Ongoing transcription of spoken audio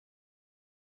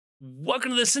Welcome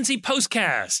to the Cincy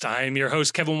Postcast. I am your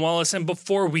host, Kevin Wallace, and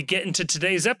before we get into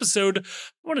today's episode,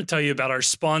 I want to tell you about our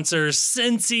sponsor,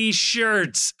 Cincy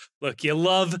Shirts. Look, you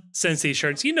love Cincy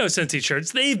Shirts. You know Cincy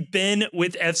Shirts. They've been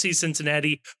with FC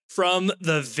Cincinnati from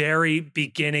the very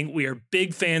beginning. We are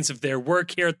big fans of their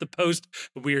work here at the Post.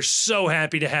 We are so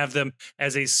happy to have them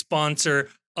as a sponsor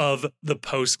of the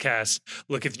Postcast.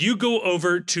 Look, if you go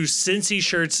over to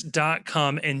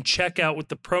cincyshirts.com and check out with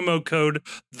the promo code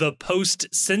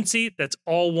ThePostCincy, that's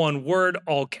all one word,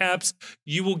 all caps,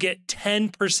 you will get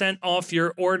 10% off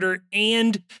your order,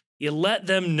 and you let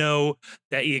them know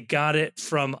that you got it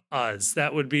from us.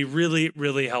 That would be really,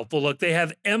 really helpful. Look, they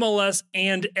have MLS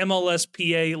and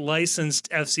MLSPA licensed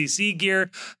FCC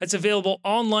gear that's available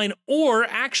online or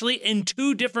actually in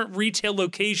 2 different retail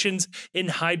locations in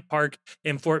Hyde Park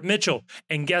and Fort Mitchell.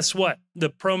 And guess what?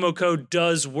 The promo code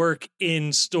does work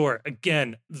in store.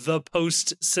 Again, the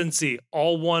Post Cincy,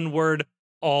 all one word,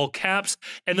 all caps.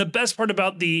 And the best part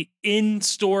about the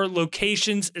in-store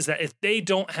locations is that if they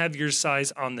don't have your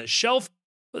size on the shelf,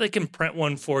 well, they can print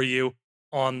one for you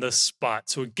on the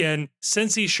spot. So again,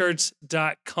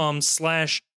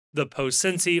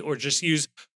 cincyshirts.com/thepostcincy, or just use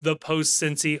the Post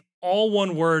Cincy, all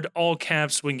one word, all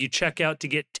caps, when you check out to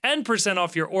get 10%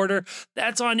 off your order.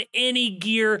 That's on any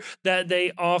gear that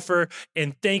they offer.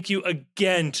 And thank you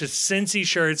again to Cincy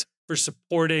Shirts for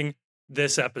supporting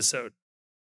this episode.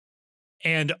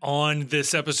 And on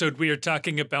this episode, we are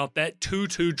talking about that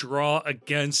 2-2 draw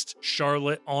against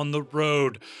Charlotte on the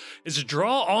road. Is a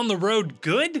draw on the road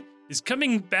good? Is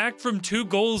coming back from 2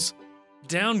 goals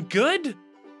down good?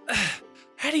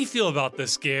 How do you feel about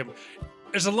this game?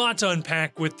 There's a lot to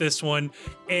unpack with this one,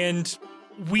 and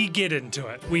we get into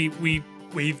it. We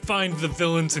find the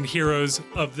villains and heroes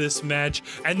of this match.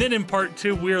 And then in part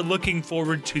 2, we are looking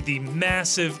forward to the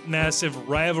massive, massive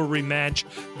rivalry match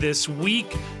this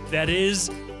week. That is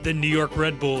the New York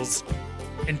Red Bulls.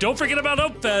 And don't forget about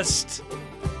OpeFest.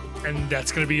 And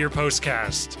that's going to be your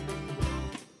postcast.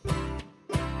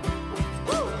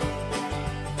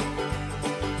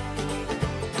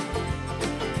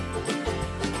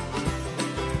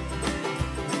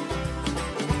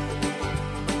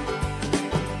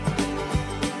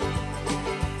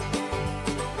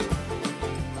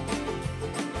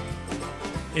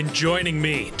 And joining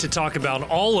me to talk about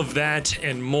all of that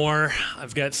and more,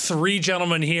 I've got 3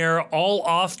 gentlemen here, all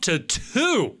off to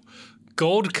 2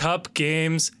 Gold Cup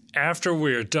games after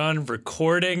we're done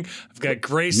recording. I've got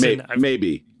Grayson.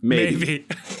 Maybe. I've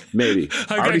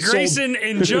got Grayson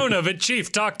and Jonah, but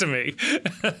Chief, talk to me.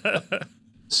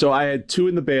 So I had 2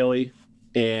 in the Bailey,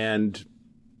 and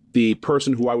the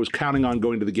person who I was counting on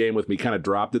going to the game with me kind of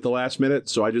dropped at the last minute,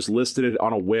 so I just listed it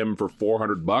on a whim for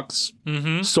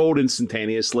 $400. Sold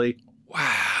instantaneously.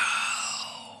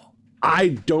 Wow. I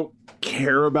don't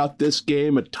care about this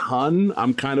game a ton.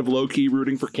 I'm kind of low-key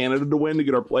rooting for Canada to win to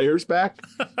get our players back.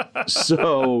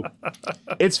 So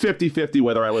it's 50-50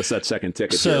 whether I list that second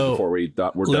ticket here before we're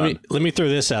done. Let me throw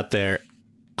this out there.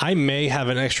 I may have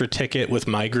an extra ticket with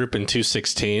my group in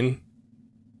 216.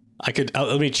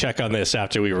 Let me check on this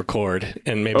after we record,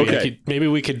 and maybe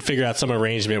we could figure out some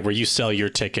arrangement where you sell your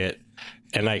ticket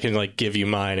and I can give you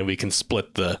mine and we can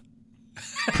split the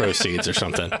proceeds or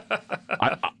something.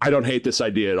 I don't hate this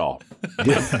idea at all.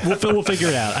 We'll figure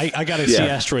it out. I got to see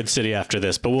Asteroid City after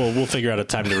this, but we'll figure out a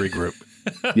time to regroup.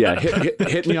 Yeah,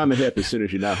 hit me on the hip as soon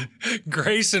as you know.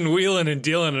 Grayson wheeling and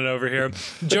dealing it over here.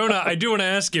 Jonah, I do want to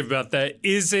ask you about that.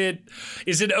 Is it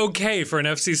okay for an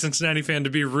FC Cincinnati fan to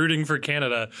be rooting for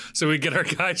Canada so we get our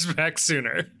guys back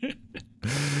sooner?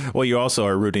 Well, you also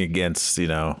are rooting against,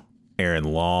 Aaron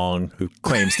Long, who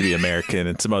claims to be American,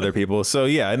 and some other people. So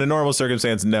yeah, in a normal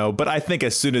circumstance, no. But I think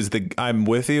as soon as I'm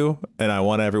with you and I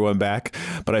want everyone back,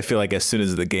 but I feel like as soon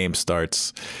as the game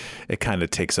starts, it kind of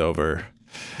takes over.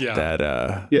 Yeah. That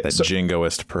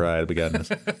jingoist pride we got in us.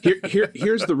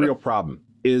 Here's the real problem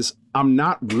is I'm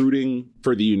not rooting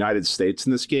for the United States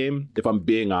in this game, if I'm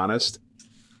being honest.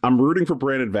 I'm rooting for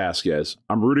Brandon Vasquez.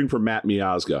 I'm rooting for Matt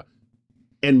Miazga.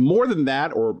 And more than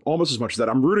that, or almost as much as that,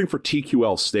 I'm rooting for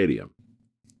TQL Stadium.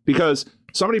 Because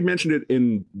somebody mentioned it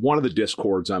in one of the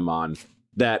Discords I'm on,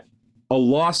 that a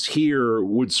loss here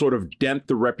would sort of dent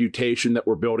the reputation that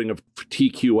we're building of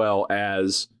TQL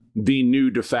as the new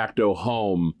de facto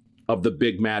home of the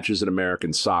big matches in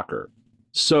American soccer.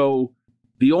 So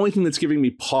the only thing that's giving me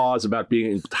pause about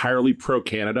being entirely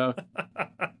pro-Canada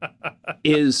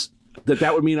is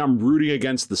that would mean I'm rooting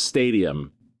against the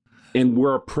stadium. And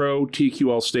we're a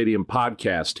pro-TQL Stadium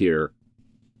podcast here.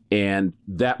 And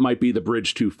that might be the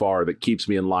bridge too far that keeps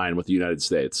me in line with the United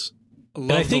States.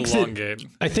 I think the long game.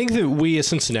 I think that we as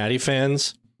Cincinnati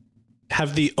fans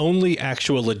have the only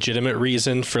actual legitimate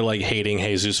reason for like hating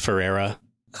Jesus Ferreira.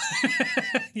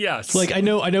 Yes. Like I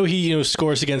know he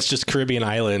scores against just Caribbean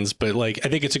islands, but like I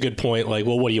think it's a good point. Like,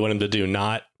 well, what do you want him to do?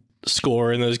 Not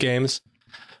score in those games?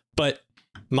 But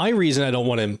my reason I don't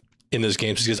want him in those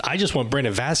games is because I just want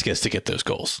Brandon Vasquez to get those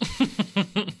goals.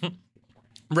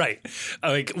 Right.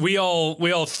 Like we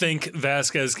all think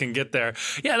Vasquez can get there.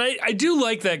 Yeah, and I do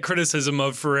like that criticism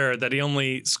of Ferreira that he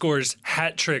only scores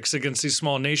hat tricks against these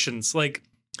small nations. Like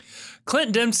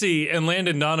Clint Dempsey and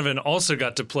Landon Donovan also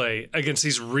got to play against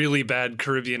these really bad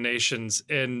Caribbean nations,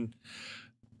 and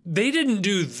they didn't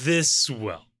do this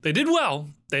well. They did well.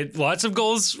 Lots of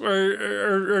goals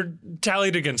are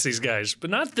tallied against these guys, but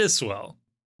not this well.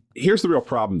 Here's the real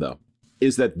problem, though,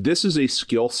 is that this is a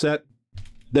skill set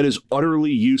that is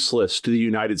utterly useless to the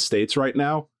United States right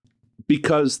now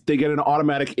because they get an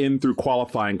automatic in through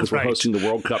qualifying because we're hosting the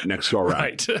World Cup next go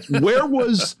around. Right.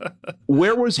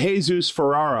 Where was Jesus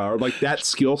Ferreira, or like that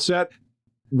skill set,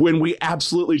 when we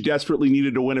absolutely desperately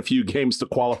needed to win a few games to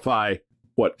qualify,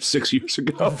 6 years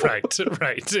ago?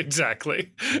 Right,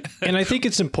 exactly. And I think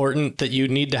it's important that you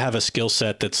need to have a skill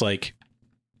set that's like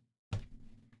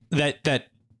that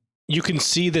you can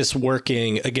see this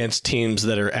working against teams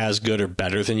that are as good or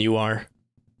better than you are.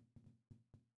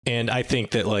 And I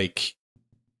think that like,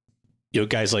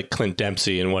 guys like Clint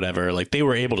Dempsey and whatever, like they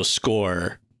were able to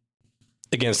score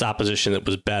against opposition that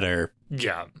was better.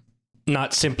 Yeah.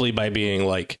 Not simply by being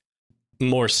like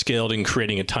more skilled in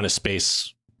creating a ton of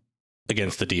space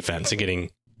against the defense and getting,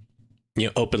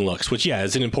 open looks, which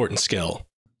is an important skill.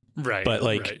 Right. But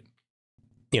like,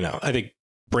 I think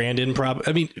Brandon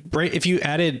if you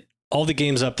added all the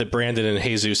games up that Brandon and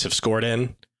Jesus have scored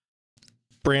in,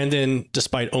 Brandon,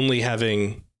 despite only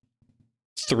having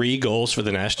 3 goals for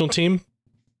the national team,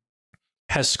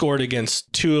 has scored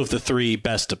against 2 of the 3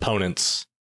 best opponents,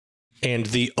 and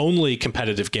the only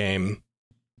competitive game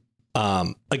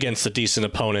against a decent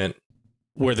opponent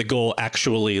where the goal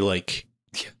actually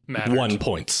mattered. 1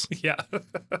 points. Yeah.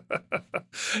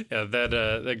 Yeah,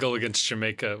 that goal against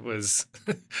Jamaica was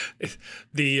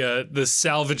the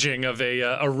salvaging of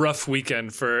a rough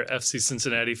weekend for FC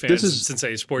Cincinnati fans and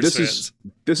Cincinnati sports fans.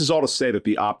 This is all to say that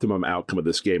the optimum outcome of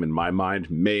this game, in my mind,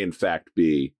 may in fact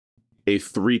be a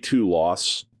 3-2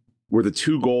 loss where the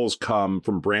 2 goals come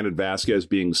from Brandon Vasquez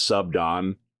being subbed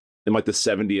on in the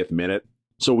 70th minute.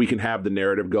 So we can have the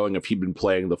narrative going, if he'd been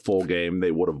playing the full game, they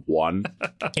would have won.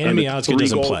 And Miazga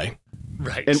doesn't play.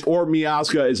 Right. Or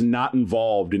Miazga is not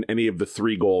involved in any of the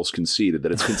 3 goals conceded,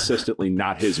 that it's consistently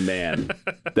not his man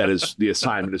that is the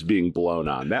assignment is being blown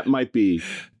on. That might be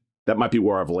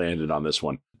where I've landed on this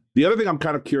one. The other thing I'm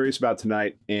kind of curious about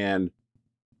tonight, and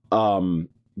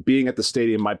being at the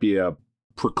stadium might be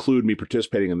preclude me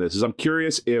participating in this, is I'm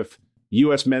curious if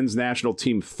U.S. men's national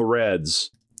team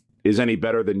threads is any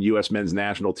better than U.S. men's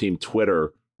national team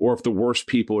Twitter, or if the worst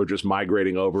people are just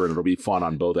migrating over and it'll be fun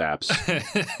on both apps.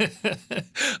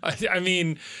 I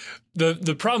mean,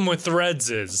 the problem with threads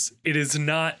is it is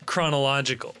not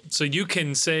chronological. So you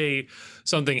can say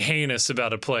something heinous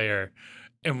about a player,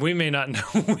 and we may not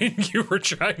know when you were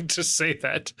trying to say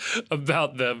that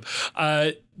about them.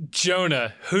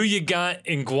 Jonah, who you got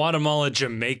in Guatemala,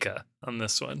 Jamaica on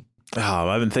this one? Oh,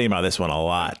 I've been thinking about this one a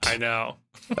lot. I know.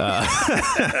 For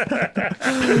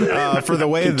the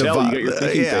way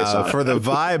for the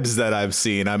vibes that I've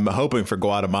seen, I'm hoping for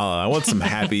Guatemala. I want some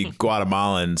happy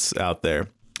Guatemalans out there.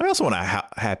 I also want a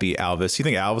happy Alvis. You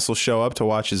think Alvis will show up to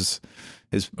watch his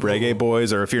reggae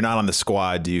boys, or if you're not on the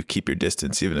squad, do you keep your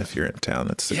distance even if you're in town?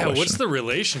 That's the question. What's the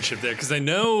relationship there? Because I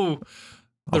know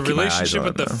the relationship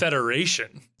with the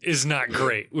Federation is not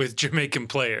great with Jamaican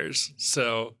players.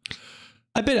 So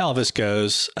I bet Alvis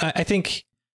goes.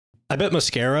 I bet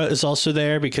Mascara is also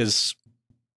there because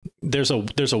there's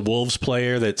a Wolves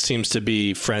player that seems to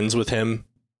be friends with him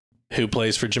who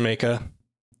plays for Jamaica.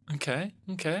 Okay.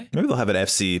 Maybe they'll have an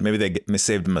FC. Maybe they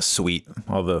saved him a suite.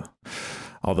 All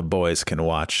the boys can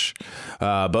watch.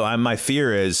 But my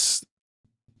fear is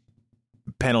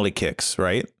penalty kicks,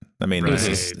 right? I mean,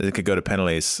 it could go to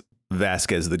penalties.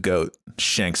 Vasquez, the GOAT,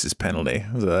 shanks his penalty.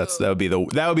 So that would be the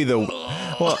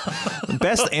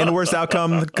best and worst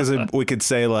outcome, because we could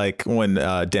say when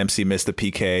Dempsey missed the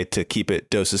PK to keep it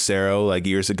 2-0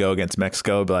 years ago against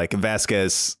Mexico, but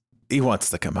Vasquez, he wants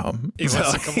to come home. He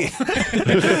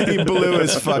blew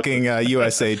his fucking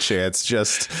USA chance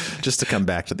just to come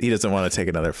back. He doesn't want to take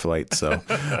another flight. So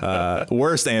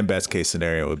worst and best case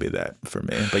scenario would be that for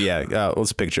me. But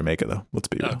let's pick Jamaica though. Let's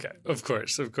be real. Okay, of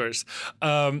course.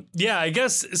 I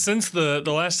guess since the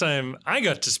last time I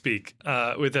got to speak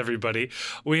with everybody,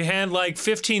 we had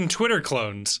 15 Twitter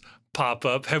clones pop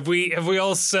up. Have we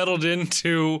all settled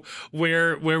into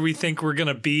where we think we're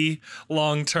gonna be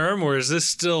long term, or is this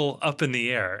still up in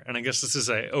the air? And I guess this is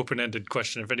a open-ended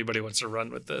question if anybody wants to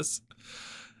run with this.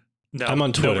 No, I'm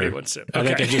on Twitter. Nobody wants to.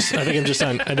 Okay. I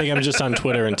think I'm just on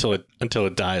Twitter until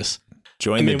it dies.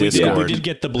 Join the Discord. We did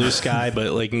get the Blue Sky,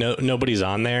 but like nobody's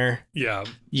on there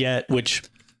yet, which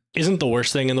isn't the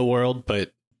worst thing in the world,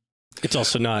 but it's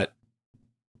also not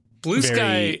Blue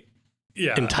Sky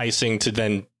enticing to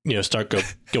then start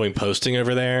going posting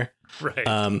over there. Right.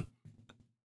 I'm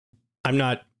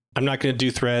not going to do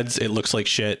Threads. It looks like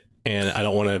shit, and I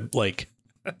don't want to like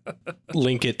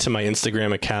link it to my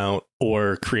Instagram account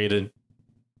or create a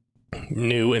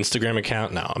new Instagram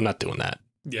account. No, I'm not doing that.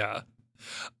 Yeah.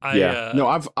 No,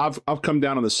 I've come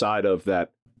down on the side of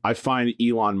that. I find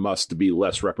Elon Musk to be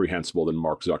less reprehensible than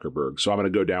Mark Zuckerberg, so I'm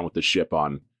going to go down with the ship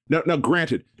on. Now,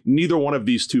 granted, neither one of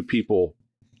these two people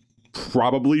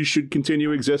probably should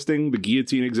continue existing. The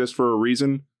guillotine exists for a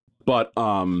reason, but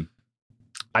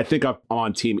I think I'm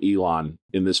on Team Elon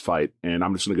in this fight, and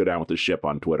I'm just going to go down with the ship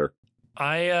on Twitter.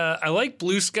 I like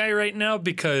Blue Sky right now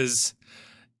because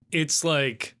it's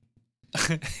like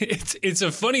it's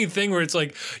a funny thing where it's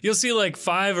like you'll see like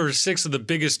 5 or 6 of the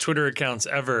biggest Twitter accounts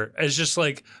ever as just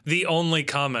like the only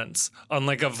comments on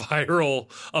like a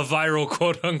viral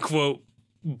quote unquote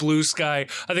Blue Sky.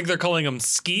 I think they're calling them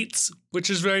skeets, which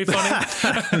is very funny.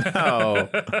 No.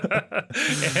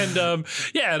 And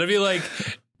it'll be like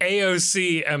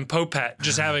AOC and Popat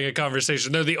just having a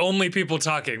conversation. They're the only people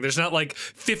talking. There's not like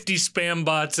 50 spam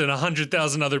bots and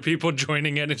 100,000 other people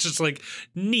joining in. It's just like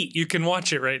neat. You can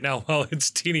watch it right now while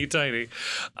it's teeny tiny.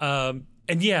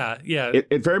 And yeah.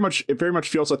 It very much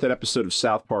feels like that episode of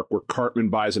South Park where Cartman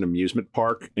buys an amusement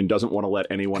park and doesn't want to let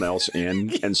anyone else in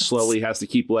Yes. and slowly has to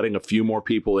keep letting a few more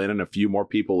people in and a few more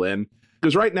people in.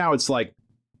 Because right now it's like,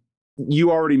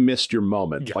 you already missed your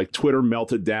moment. Yeah. Like Twitter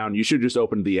melted down. You should just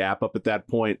open the app up at that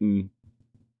point, and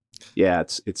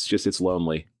it's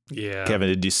lonely. Yeah. Kevin,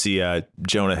 did you see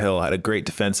Jonah Hill had a great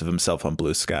defense of himself on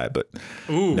Blue Sky, but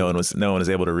no one was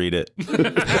able to read it.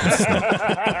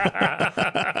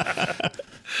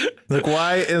 Like,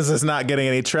 why is this not getting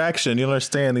any traction? You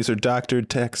understand these are doctored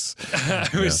texts.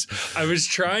 I was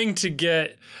trying to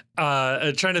get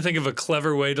trying to think of a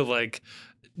clever way to like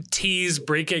tease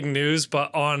breaking news,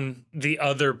 but on the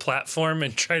other platform,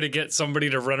 and try to get somebody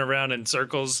to run around in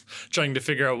circles trying to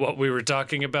figure out what we were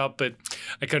talking about. But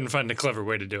I couldn't find a clever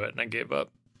way to do it, and I gave up.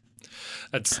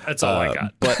 That's all I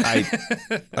got. But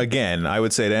I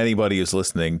would say to anybody who's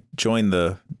listening, join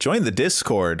the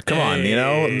Discord. Come on,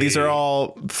 these are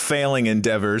all failing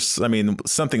endeavors. I mean,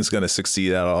 something's going to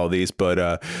succeed out of all these,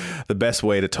 but the best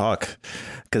way to talk,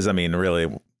 because I mean,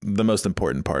 really, the most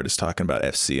important part is talking about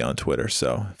FC on Twitter.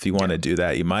 So if you want to do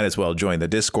that, you might as well join the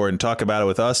Discord and talk about it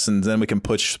with us, and then we can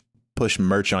push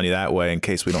merch on you that way in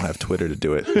case we don't have Twitter to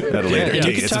do it at a later date.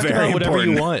 You can It's talk very about whatever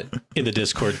important. you want in the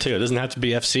Discord too. It doesn't have to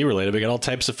be FC related. We got all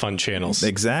types of fun channels.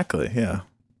 Exactly. Yeah.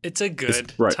 It's a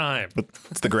good time.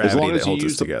 It's the gravity that holds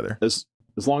us together.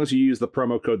 As long as you use the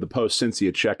promo code ThePostCincy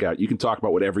at checkout, you can talk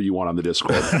about whatever you want on the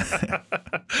Discord.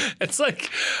 It's like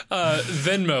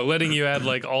Venmo letting you add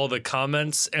like all the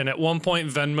comments. And at one point,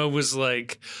 Venmo was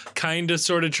like kind of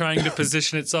sort of trying to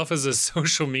position itself as a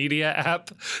social media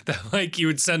app that like you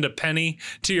would send a penny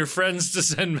to your friends to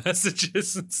send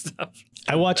messages and stuff.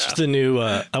 I watched the new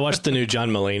John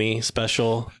Mulaney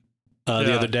special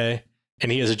the other day, and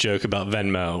he has a joke about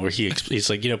Venmo where he's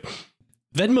like,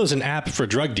 Venmo's an app for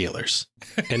drug dealers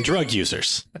and drug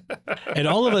users. And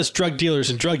all of us drug dealers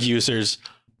and drug users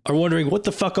are wondering what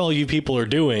the fuck all you people are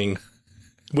doing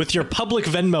with your public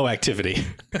Venmo activity.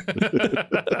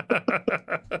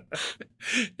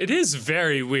 It is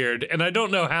very weird. And I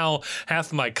don't know how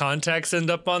half my contacts end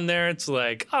up on there. It's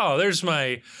like, oh, there's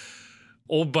my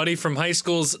old buddy from high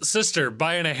school's sister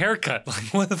buying a haircut.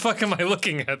 Like, what the fuck am I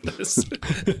looking at this?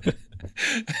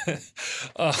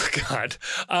 Oh, God.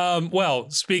 Well,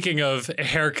 speaking of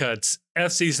haircuts,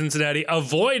 FC Cincinnati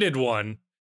avoided one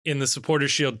in the Supporter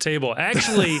Shield table.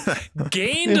 Actually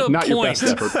gained a Not point. your best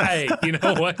effort. Hey, you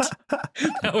know what?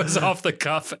 That was off the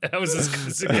cuff. That was as good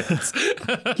as it gets.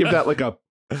 Give that like a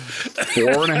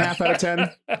 4.5 out of 10.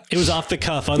 It was off the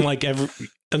cuff, unlike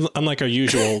our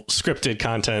usual scripted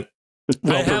content,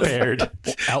 well prepared,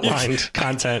 outlined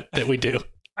content that we do.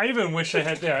 I even wish I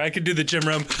had there. I could do the Jim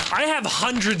Rome. I have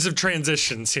hundreds of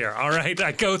transitions here. All right.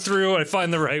 I go through, I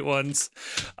find the right ones.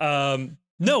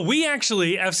 No, we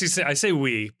actually, I say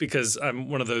we because I'm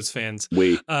one of those fans.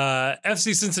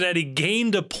 FC Cincinnati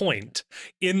gained a point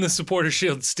in the Supporter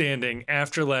Shield standing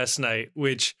after last night,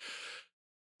 which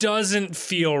doesn't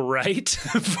feel right,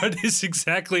 but it's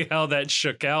exactly how that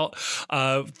shook out.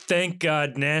 Thank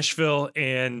God Nashville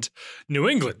and New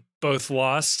England both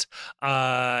lost.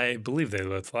 I believe they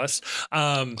both lost.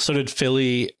 So did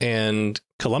Philly and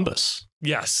Columbus.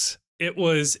 Yes. It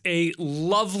was a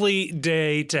lovely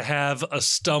day to have a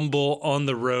stumble on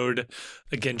the road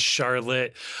against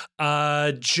Charlotte.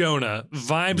 Jonah,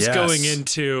 vibes going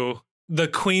into the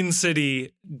Queen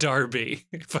City Derby,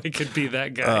 if I could be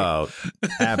that guy. Oh,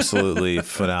 absolutely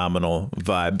phenomenal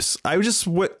vibes. I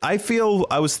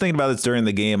was thinking about this during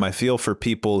the game. I feel for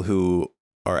people who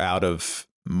are out of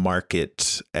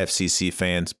market FCC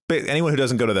fans, but anyone who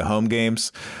doesn't go to the home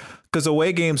games, because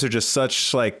away games are just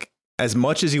such like, as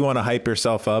much as you want to hype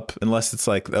yourself up, unless it's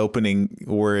like the opening,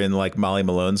 we're in like Molly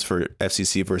Malone's for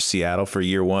FCC versus Seattle for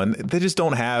year one. They just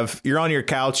don't have, you're on your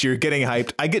couch, you're getting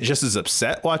hyped. I get just as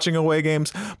upset watching away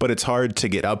games, but it's hard to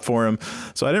get up for them.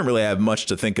 So I didn't really have much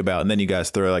to think about. And then you guys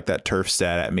throw like that turf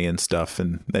stat at me and stuff.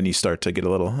 And then you start to get a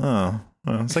little,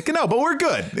 it's like, no, but we're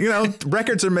good. You know,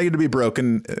 records are made to be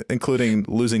broken, including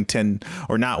losing 10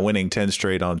 or not winning 10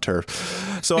 straight on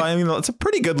turf. So, I mean, it's a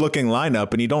pretty good looking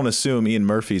lineup, and you don't assume Ian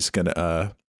Murphy's going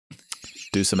to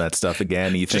do some of that stuff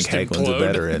again. You think Hagelin's a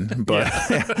veteran, but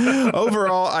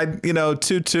overall,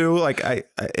 2-2, like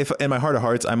if in my heart of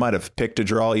hearts, I might have picked a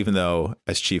draw, even though,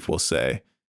 as Chief will say,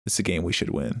 it's a game we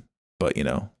should win. But,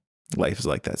 life is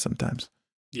like that sometimes.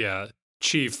 Yeah.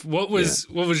 Chief, what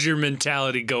was your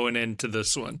mentality going into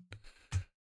this one?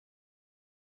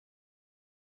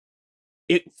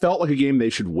 It felt like a game they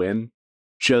should win.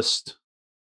 Just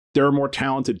they're a more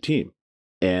talented team,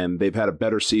 and they've had a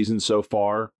better season so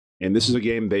far, and this is a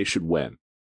game they should win.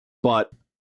 But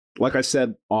like I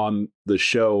said on the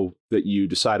show that you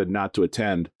decided not to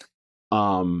attend,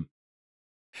 game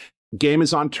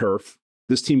is on turf.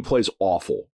 This team plays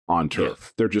awful on turf. Yeah.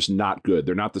 They're just not good.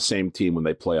 They're not the same team when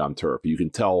they play on turf. You can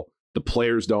tell the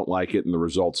players don't like it, and the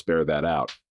results bear that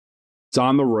out. It's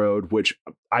on the road, which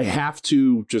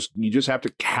you just have to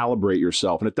calibrate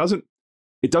yourself. And it doesn't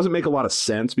make a lot of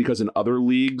sense, because in other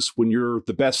leagues, when you're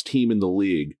the best team in the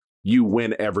league, you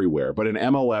win everywhere. But in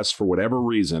MLS, for whatever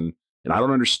reason, and I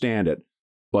don't understand it,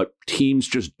 but teams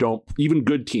just don't, even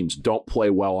good teams don't play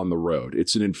well on the road.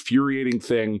 It's an infuriating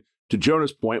thing, to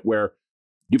Jonah's point, where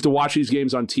you have to watch these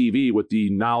games on TV with the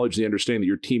knowledge, the understanding that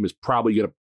your team is probably going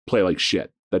to play like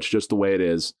shit. That's just the way it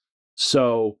is.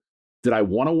 So did I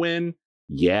want to win?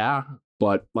 Yeah.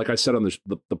 But like I said on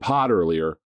the pod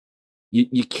earlier,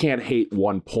 you can't hate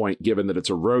 1 point, given that it's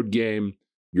a road game.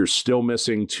 You're still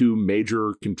missing 2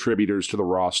 major contributors to the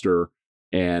roster,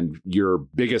 and your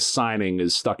biggest signing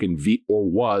is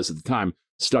was at the time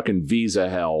stuck in visa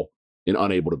hell and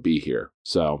unable to be here.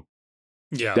 So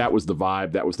yeah, that was the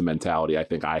vibe. That was the mentality I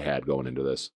think I had going into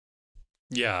this.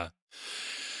 Yeah.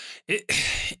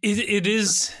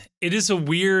 It is a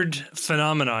weird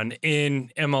phenomenon in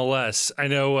MLS. I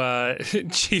know,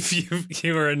 Chief,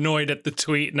 you were annoyed at the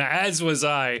tweet, and as was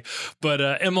I. But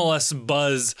MLS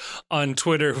Buzz on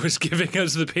Twitter was giving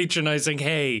us the patronizing,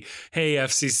 "Hey,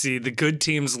 FCC, the good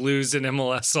teams lose in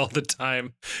MLS all the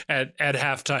time at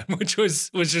halftime," which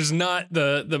is not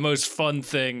the most fun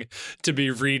thing to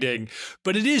be reading.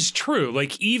 But it is true.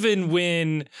 Like, even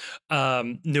when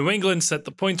New England set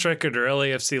the points record, or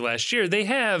LAFC last year, they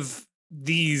have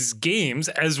these games,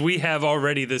 as we have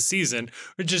already this season,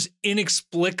 are just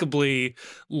inexplicably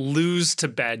lose to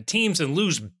bad teams, and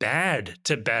lose bad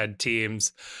to bad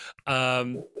teams.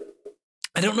 I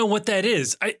don't know what that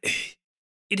is.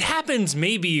 It happens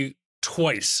maybe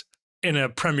twice in a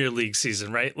Premier League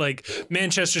season, right? Like,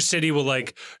 Manchester City will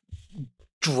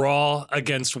draw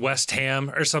against West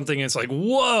Ham or something, and it's like,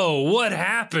 whoa, what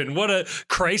happened? What a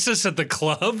crisis at the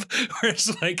club. Where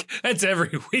it's like, that's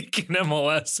every week in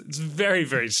MLS. It's very,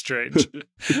 very strange.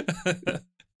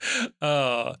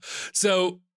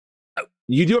 So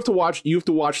you do have to watch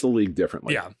the league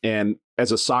differently. Yeah. And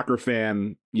as a soccer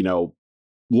fan,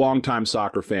 longtime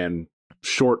soccer fan,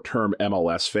 short-term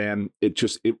MLS fan, it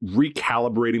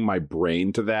recalibrating my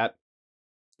brain to that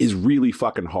is really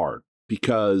fucking hard,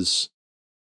 because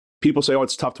people say, oh,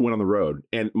 it's tough to win on the road.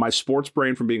 And my sports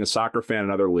brain, from being a soccer fan in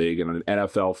another league and an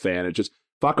NFL fan, it just,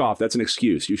 fuck off. That's an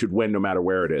excuse. You should win no matter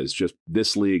where it is. Just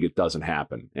this league, it doesn't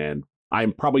happen. And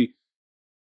I'm probably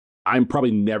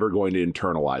never going to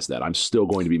internalize that. I'm still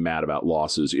going to be mad about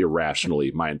losses irrationally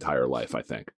my entire life, I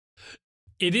think.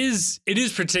 It is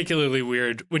particularly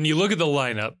weird when you look at the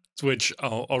lineup, which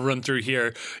I'll run through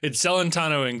here. It's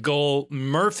Celentano in goal,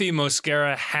 Murphy,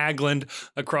 Mosquera, Haglund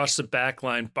across the back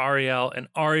line, Barrial and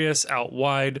Arias out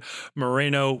wide,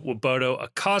 Moreno, Woboto,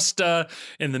 Acosta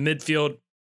in the midfield,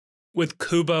 with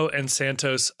Kubo and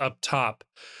Santos up top.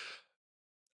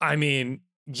 I mean,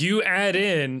 you add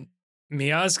in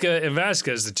Miazga and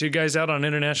Vasquez, the two guys out on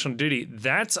international duty.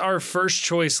 That's our first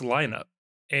choice lineup.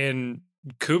 And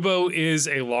Kubo is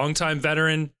a longtime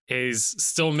veteran. He's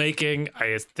still making,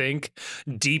 I think,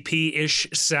 DP-ish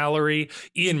salary.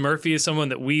 Ian Murphy is someone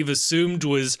that we've assumed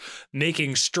was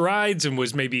making strides and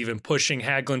was maybe even pushing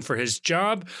Hagelin for his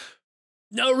job.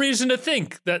 No reason to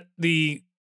think that the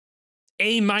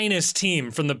A-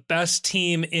 team from the best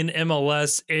team in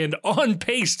MLS and on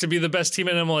pace to be the best team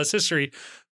in MLS history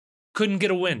couldn't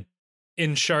get a win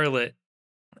in Charlotte.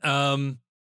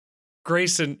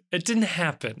 Grayson, it didn't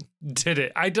happen, did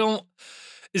it?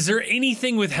 Is there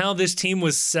anything with how this team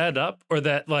was set up, or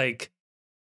that, like,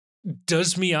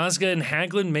 does Miazga and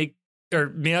Hagelin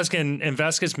Miazga and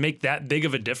Vasquez make that big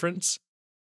of a difference?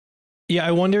 Yeah,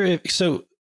 I wonder if, so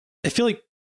I feel like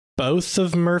both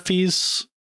of Murphy's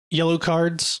yellow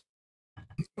cards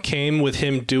came with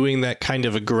him doing that kind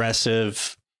of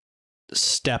aggressive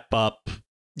step up,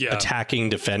 attacking,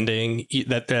 defending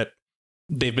that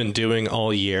they've been doing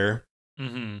all year.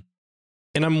 Mm-hmm.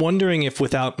 And I'm wondering if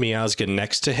without Miazga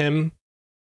next to him,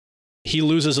 he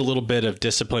loses a little bit of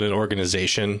discipline and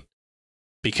organization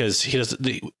because he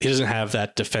doesn't have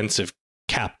that defensive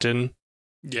captain.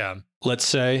 Yeah. Let's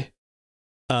say.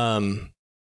 And,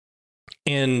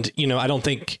 you know, I don't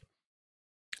think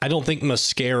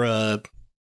Mosquera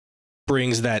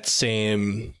brings that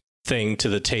same thing to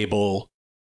the table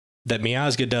that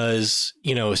Miazga does.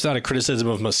 You know, it's not a criticism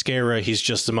of Mosquera. He's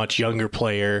just a much younger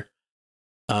player.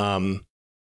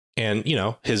 And, you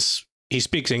know, he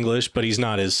speaks English, but he's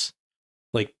not as,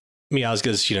 like,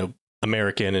 Miazga's, you know,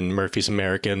 American and Murphy's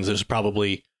American. There's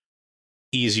probably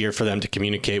easier for them to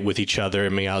communicate with each other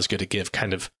and Miazga to give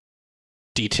kind of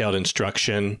detailed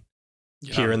instruction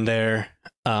here and there.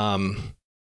 I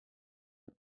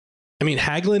mean,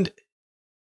 Hagelin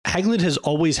has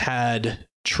always had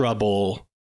trouble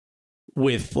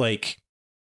with, like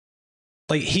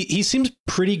he seems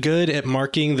pretty good at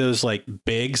marking those, like,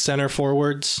 big center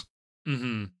forwards,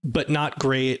 but not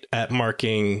great at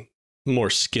marking more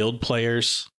skilled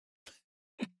players.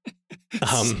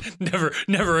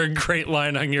 Never a great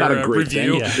line on your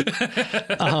review.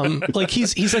 Yeah. Like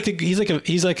he's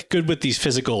good with these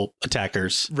physical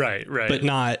attackers, right, but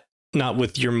not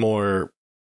with your more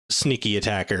sneaky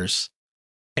attackers.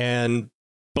 And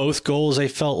both goals, I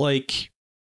felt like,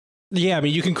 yeah, I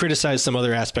mean, you can criticize some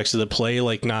other aspects of the play,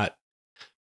 like not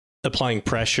applying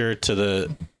pressure to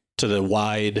the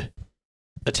wide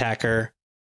attacker.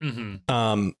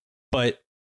 But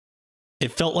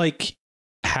it felt like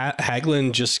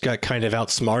Hagelin just got kind of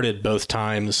outsmarted both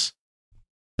times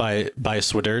by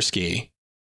Swiderski.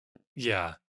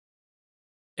 Yeah.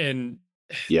 And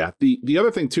yeah, the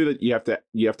other thing too that you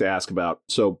have to ask about,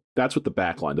 so that's with the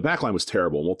back line. The back line was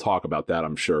terrible, and we'll talk about that,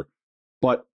 I'm sure.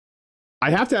 But I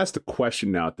have to ask the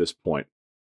question now at this point.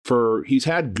 He's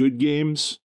had good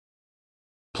games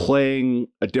playing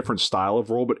a different style of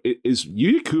role, but is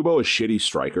Yuya Kubo a shitty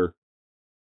striker?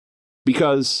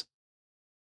 Because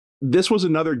this was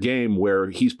another game where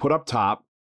he's put up top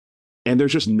and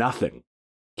there's just nothing.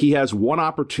 He has one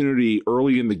opportunity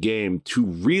early in the game to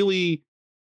really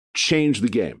change the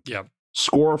game. Yeah.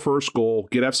 Score a first goal,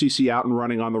 get FCC out and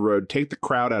running on the road, take the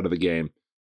crowd out of the game.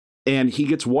 And he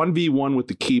gets 1v1 with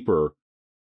the keeper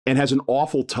and has an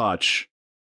awful touch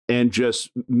and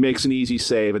just makes an easy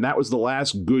save. And that was the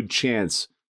last good chance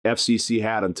FCC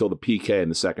had until the PK in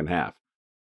the second half.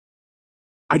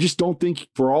 I just don't think,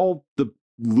 for all the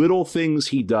little things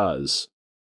he does,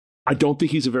 I don't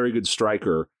think he's a very good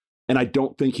striker. And I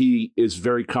don't think he is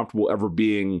very comfortable ever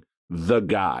being the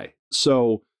guy.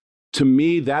 So to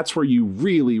me, that's where you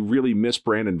really, really miss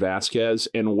Brandon Vasquez,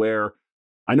 and where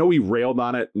I know we railed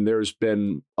on it and there's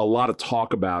been a lot of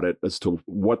talk about it as to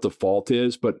what the fault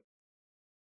is, but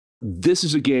this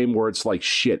is a game where it's like,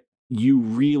 shit, you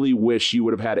really wish you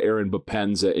would have had Aaron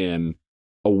Bopenza in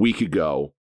a week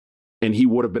ago and he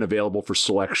would have been available for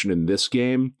selection in this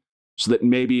game, so that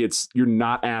maybe you're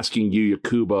not asking Yuya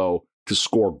Kubo to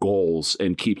score goals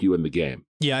and keep you in the game.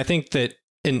 Yeah, I think that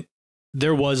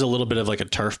there was a little bit of like a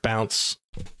turf bounce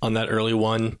on that early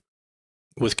one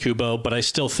with Kubo, but I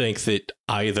still think that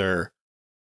either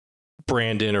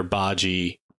Brandon or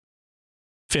Baji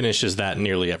finishes that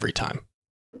nearly every time.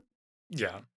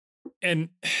 Yeah. And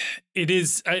it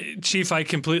is, Chief, I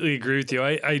completely agree with you.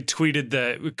 I tweeted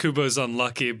that Kubo's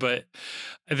unlucky, but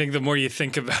I think the more you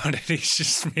think about it, he's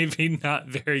just maybe not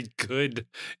very good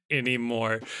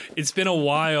anymore. It's been a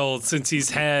while since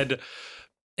he's had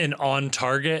an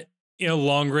on-target,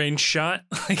 long-range shot.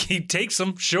 Like, he takes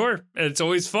them, sure. It's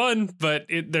always fun, but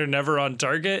they're never on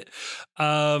target.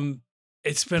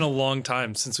 It's been a long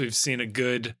time since we've seen a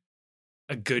good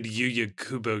Yuya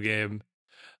Kubo game.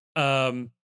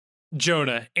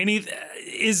 Jonah,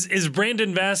 is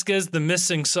Brandon Vasquez the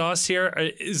missing sauce here?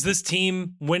 Is this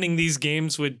team winning these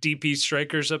games with DP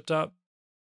strikers up top?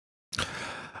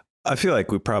 I feel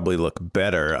like we probably look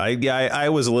better. I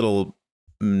was a little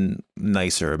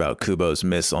nicer about Kubo's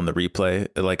miss on the replay.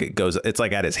 Like it's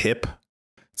like at his hip.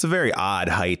 It's a very odd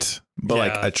height, but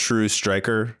like a true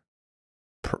striker,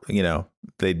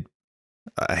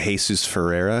 Jesus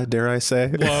Ferreira, dare I say?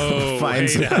 Whoa,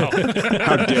 finds,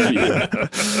 how dare you?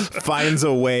 Finds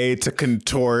a way to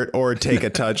contort or take a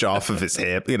touch off of his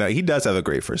hip. He does have a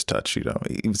great first touch.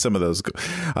 Some of those,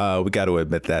 we got to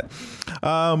admit that.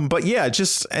 But yeah,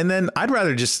 and then I'd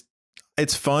rather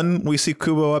it's fun. We see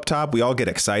Kubo up top. We all get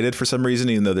excited for some reason,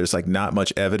 even though there's like not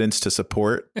much evidence to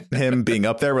support him being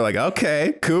up there. We're like,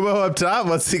 okay, Kubo up top.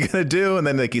 What's he going to do? And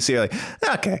then like you see, you're like,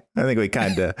 okay, I think we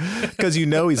kind of, because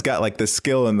he's got like the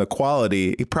skill and the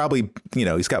quality. He probably,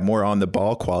 he's got more on the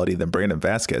ball quality than Brandon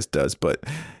Vasquez does, but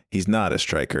he's not a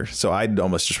striker. So I'd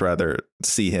almost just rather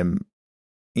see him,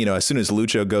 as soon as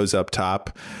Lucho goes up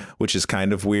top, which is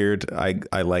kind of weird.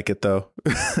 I like it though.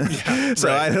 Yeah, so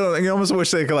right. I almost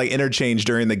wish they could like interchange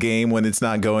during the game when it's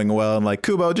not going well. And like,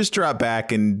 Kubo, just drop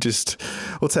back and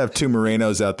let's have two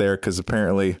Morenos out there. Cause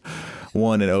apparently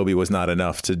one in Obi was not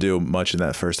enough to do much in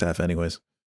that first half anyways.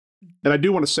 And I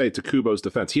do want to say to Kubo's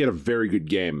defense, he had a very good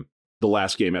game the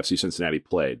last game FC Cincinnati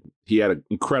played. He had an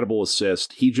incredible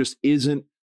assist. He just isn't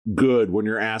good when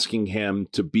you're asking him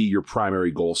to be your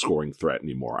primary goal scoring threat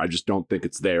anymore. I just don't think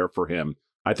it's there for him.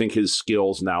 I think his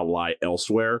skills now lie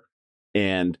elsewhere,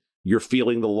 and you're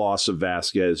feeling the loss of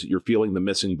Vasquez. You're feeling the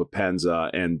missing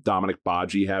Bopenza and Dominic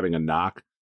Badji having a knock.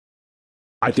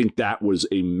 I think that was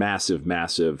a massive,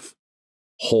 massive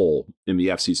hole in the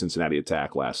FC Cincinnati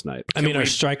attack last night. I mean, our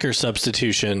striker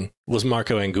substitution was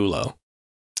Marco Angulo.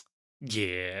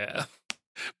 Yeah.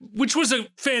 Which was a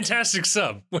fantastic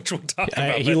sub, which we'll talk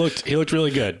about. He looked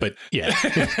really good, but yeah.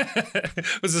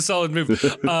 It was a solid move.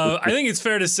 I think it's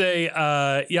fair to say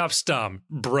Jaap Stam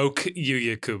broke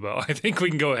Yuya Kubo. I think we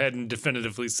can go ahead and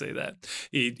definitively say that.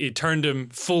 He turned him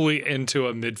fully into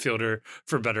a midfielder,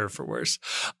 for better or for worse.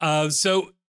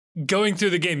 So going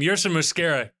through the game, Yerson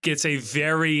Mosquera gets a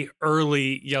very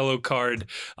early yellow card.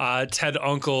 Ted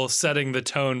Unkel setting the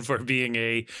tone for being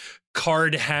a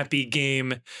card happy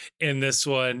game in this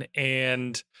one.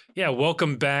 And yeah,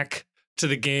 welcome back to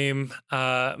the game,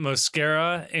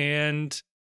 Mosquera. And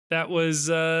that was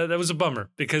a bummer,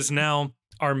 because now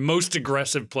our most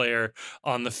aggressive player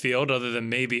on the field, other than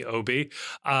maybe Obi,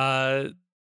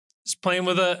 is playing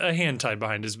with a hand tied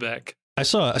behind his back. I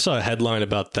saw a headline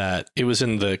about that. It was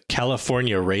in the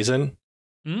California Raisin.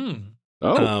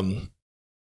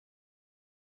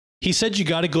 He said you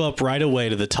got to go up right away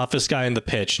to the toughest guy in the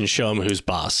pitch and show him who's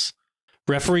boss.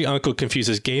 Referee Uncle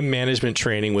confuses game management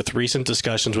training with recent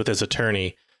discussions with his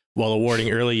attorney while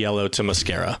awarding early yellow to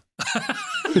Mosquera.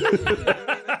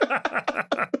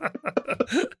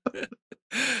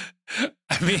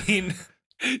 I mean,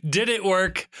 did it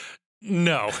work?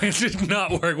 No, it did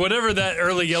not work. Whatever that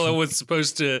early yellow was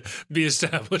supposed to be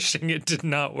establishing, it did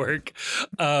not work.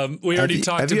 We already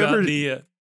talked about the...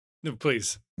 No,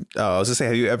 please. Oh, I was gonna say,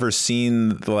 have you ever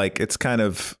seen it's kind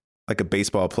of like a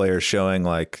baseball player showing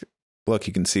like, look,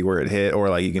 you can see where it hit, or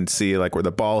like you can see like where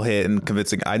the ball hit, and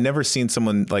convincing. I've never seen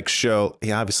someone like show.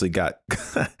 He obviously got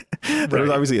there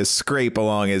was obviously a scrape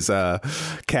along his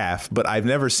calf, but I've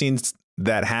never seen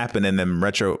that happen and then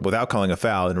without calling a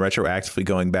foul and retroactively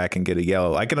going back and get a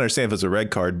yellow. I can understand if it's a red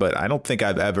card, but I don't think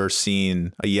I've ever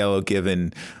seen a yellow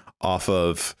given off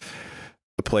of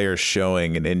a player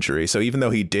showing an injury. So even though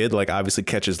he did obviously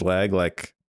catch his leg,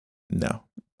 no,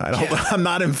 I don't. Yeah. I'm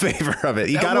not in favor of it.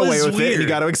 He got away with it. And you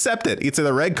got to accept it. It's either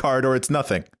a red card or it's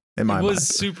nothing. In my mind, it was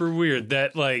super weird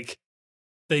that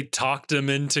they talked him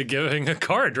into giving a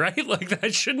card, right?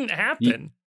 That shouldn't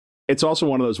happen. It's also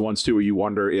one of those ones too where you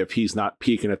wonder if he's not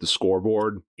peeking at the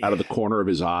scoreboard out of the corner of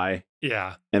his eye.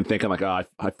 Yeah, and thinking I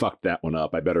fucked that one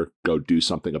up. I better go do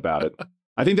something about it.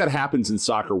 I think that happens in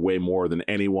soccer way more than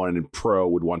anyone in pro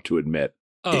would want to admit.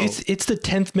 Oh. It's the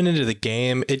 10th minute of the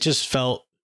game. It just felt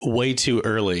way too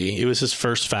early. It was his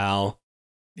first foul.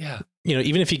 Yeah.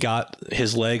 Even if he got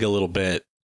his leg a little bit,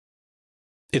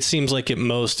 it seems like at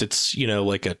most it's,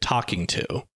 like a talking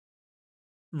to.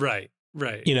 Right.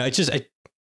 I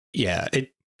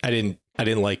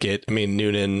didn't like it. I mean,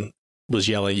 Noonan was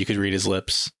yelling. You could read his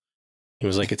lips. He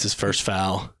was like, it's his first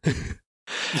foul.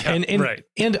 Yeah,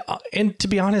 and to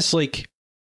be honest,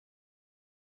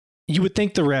 you would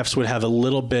think the refs would have a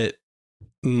little bit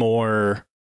more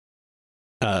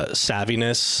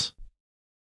savviness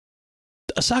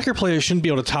a soccer player shouldn't be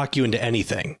able to talk you into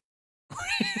anything.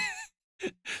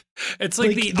 It's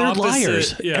like the they're opposite.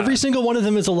 liars. Yeah. Every single one of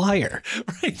them is a liar.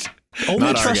 Right. Only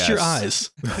Not our trust your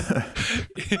guys.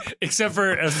 eyes. Except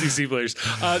for FCC players.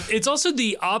 It's also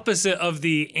the opposite of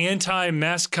the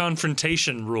anti-mass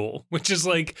confrontation rule, which is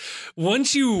like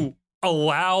once you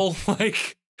allow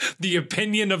like the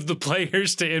opinion of the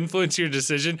players to influence your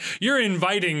decision, you're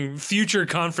inviting future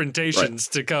confrontations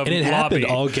to come. And it happened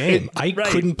all game. I Right.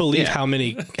 couldn't believe how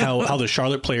the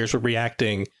Charlotte players were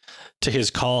reacting to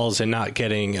his calls and not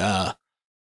getting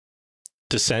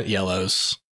dissent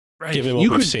yellows. Right. Given what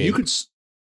we've seen.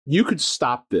 You could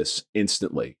stop this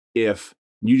instantly if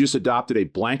you just adopted a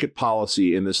blanket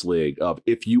policy in this league of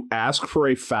if you ask for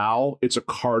a foul, it's a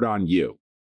card on you.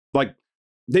 Like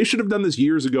they should have done this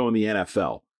years ago in the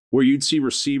NFL, where you'd see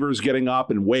receivers getting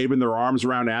up and waving their arms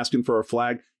around asking for a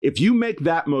flag. If you make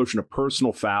that motion a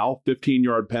personal foul,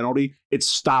 15-yard penalty, it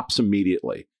stops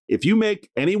immediately. If you make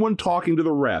anyone talking to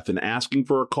the ref and asking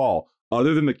for a call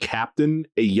other than the captain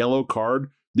a yellow card,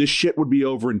 this shit would be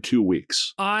over in 2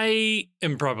 weeks. I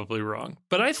am probably wrong,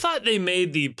 but I thought they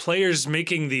made the players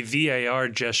making the VAR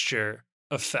gesture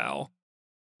a foul.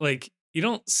 Like, you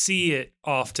don't see it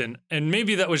often, and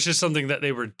maybe that was just something that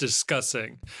they were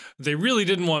discussing. They really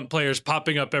didn't want players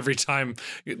popping up every time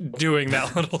doing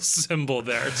that little symbol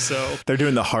there. So They're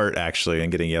doing the heart actually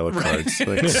and getting yellow cards.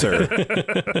 Like, sir,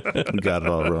 we got it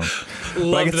all wrong.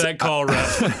 Loved that call,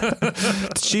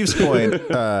 ref. Chief's point,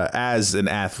 as an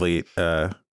athlete,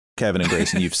 Kevin and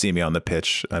Grayson, you've seen me on the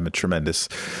pitch. I'm a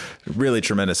really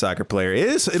tremendous soccer player.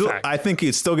 I think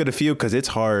you'd still get a few because it's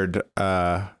hard.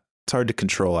 It's hard to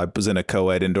control. I was in a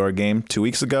co-ed indoor game 2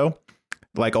 weeks ago.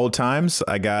 Like old times,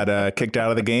 I got kicked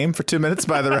out of the game for 2 minutes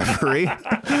by the referee.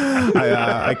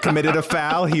 I committed a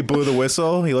foul. He blew the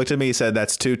whistle. He looked at me. He said,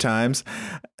 "That's 2 times."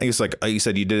 He was like, "Oh, you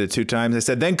said you did it 2 times?" I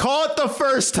said, "Then call it the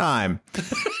first time."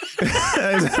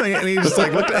 And he just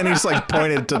like looked and he just like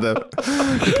pointed to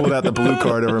he pulled out the blue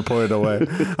card and pointed away.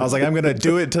 I was like, "I'm gonna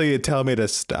do it until you tell me to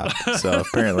stop." So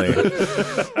apparently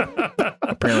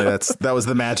that was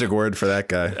the magic word for that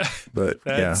guy. But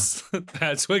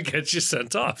that's what gets you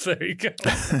sent off. There you go.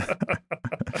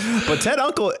 But Ted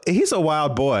Uncle, he's a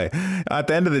wild boy. At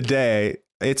the end of the day,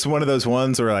 it's one of those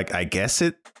ones where like I guess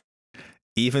it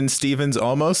even Stevens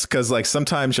almost, because like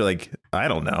sometimes you're like, I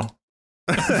don't know.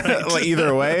 Like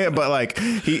either way, but like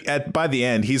by the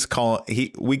end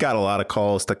we got a lot of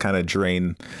calls to kind of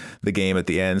drain the game at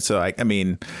the end. So I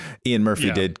mean Ian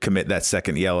Murphy did commit that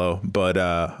second yellow, but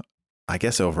I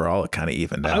guess overall it kind of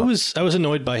evened out. I was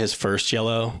annoyed by his first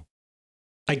yellow.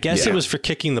 I guess it was for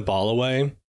kicking the ball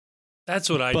away. That's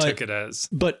what I took it as.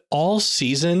 But all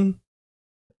season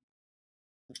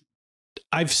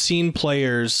I've seen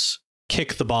players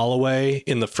kick the ball away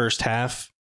in the first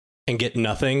half and get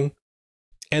nothing.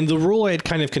 And the rule I had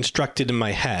kind of constructed in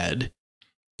my head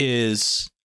is,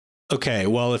 okay,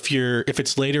 well, if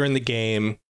it's later in the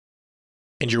game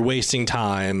and you're wasting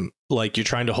time, like you're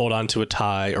trying to hold on to a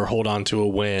tie or hold on to a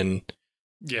win,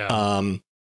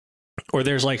 or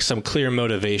there's like some clear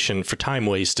motivation for time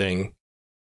wasting,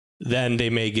 then they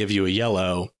may give you a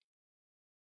yellow.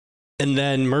 And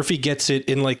then Murphy gets it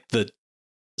in like the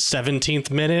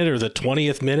 17th minute or the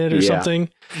 20th minute or something.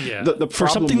 Yeah. The for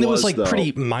something that was like though,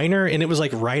 pretty minor, and it was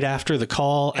like right after the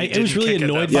call. I was really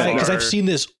annoyed by it because I've seen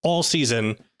this all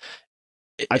season.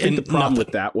 I think the problem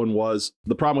with that one was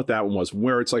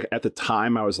where it's like at the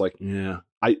time I was like,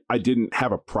 I didn't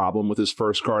have a problem with his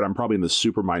first card. I'm probably in the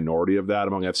super minority of that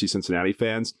among FC Cincinnati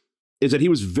fans, is that he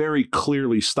was very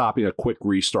clearly stopping a quick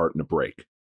restart and a break.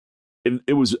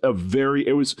 It was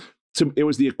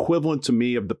the equivalent to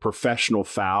me of the professional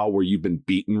foul where you've been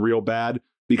beaten real bad,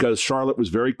 because Charlotte was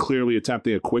very clearly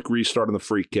attempting a quick restart on the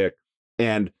free kick,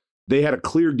 and they had a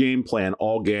clear game plan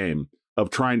all game of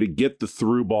trying to get the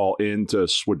through ball into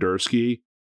Swiderski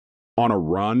on a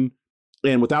run.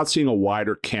 And without seeing a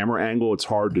wider camera angle, it's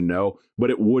hard to know, but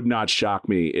it would not shock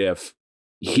me if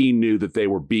he knew that they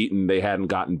were beaten, they hadn't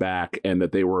gotten back, and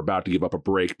that they were about to give up a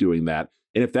break doing that.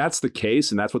 And if that's the case,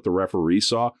 and that's what the referee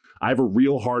saw, I have a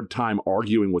real hard time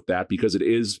arguing with that, because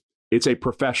it's a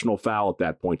professional foul at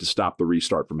that point to stop the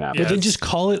restart from happening. But then just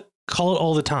call it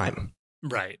all the time.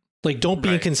 Right. Like, don't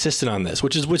be inconsistent on this,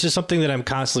 which is something that I'm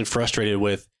constantly frustrated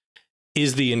with,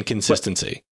 is the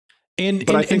inconsistency. And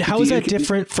how is that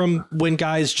different from when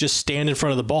guys just stand in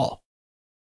front of the ball?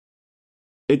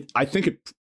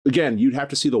 Again, you'd have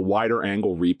to see the wider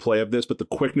angle replay of this, but the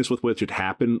quickness with which it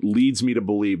happened leads me to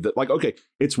believe that, like, okay,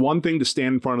 it's one thing to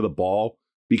stand in front of the ball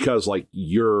because like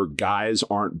your guys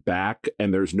aren't back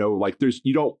and there's no, like,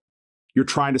 you're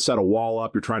trying to set a wall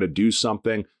up, you're trying to do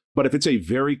something. But if it's a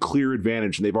very clear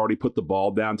advantage and they've already put the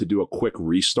ball down to do a quick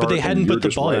restart, but they hadn't put the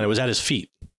ball down; it was at his feet.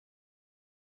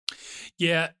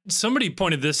 Yeah, somebody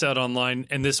pointed this out online,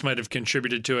 and this might have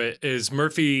contributed to it, is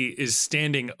Murphy is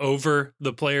standing over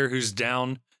the player who's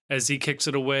down as he kicks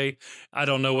it away. I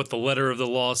don't know what the letter of the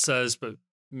law says, but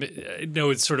I know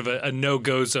it's sort of a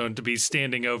no-go zone to be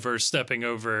standing over, stepping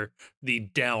over the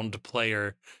downed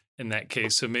player in that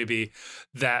case. So maybe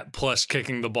that plus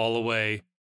kicking the ball away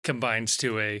combines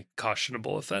to a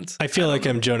cautionable offense. I feel like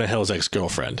I'm Jonah Hill's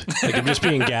ex-girlfriend. Like I'm just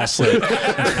being gaslit.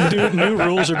 New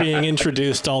rules are being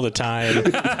introduced all the time.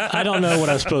 I don't know what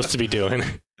I'm supposed to be doing.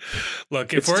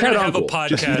 Look, if we're going to have a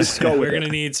podcast, we're going to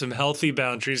need some healthy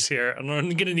boundaries here. And I'm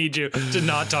going to need you to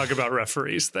not talk about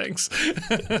referees. Thanks.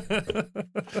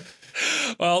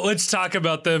 Well, let's talk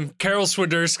about them. Karol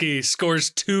Swiderski scores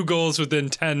 2 goals within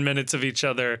 10 minutes of each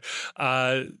other,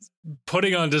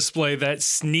 putting on display that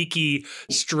sneaky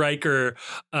striker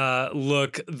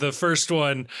look. The first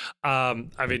one,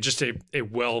 just a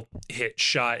well-hit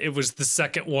shot. It was the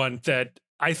second one that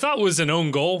I thought was an own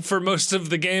goal for most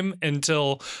of the game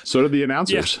until... So did the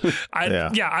announcers.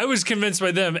 I was convinced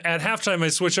by them. At halftime, I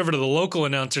switched over to the local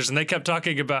announcers, and they kept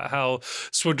talking about how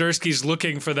Swiderski's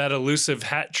looking for that elusive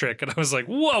hat trick. And I was like,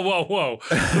 whoa.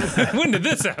 When did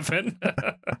this happen?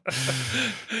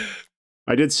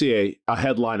 I did see a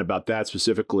headline about that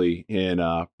specifically in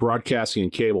Broadcasting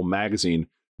and Cable magazine.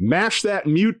 Mash that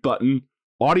mute button.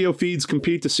 Audio feeds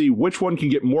compete to see which one can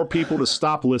get more people to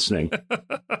stop listening.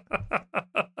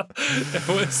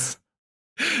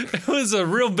 It was a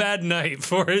real bad night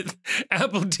for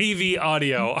Apple TV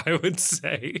audio, I would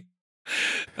say.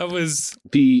 That was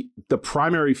the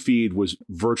primary feed was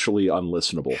virtually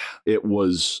unlistenable. It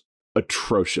was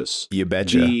atrocious. You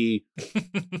betcha. The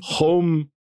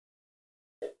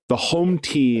home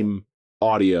team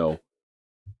audio.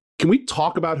 Can we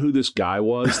talk about who this guy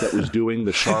was that was doing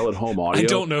the Charlotte home audio? I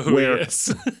don't know who he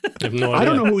is. I have no idea. I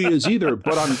don't know who he is either,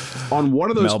 but on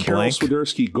one of those Mel Karol Blanc.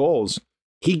 Swiderski goals,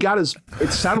 he got it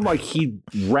sounded like he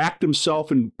racked himself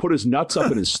and put his nuts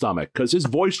up in his stomach because his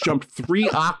voice jumped 3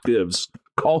 octaves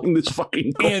calling this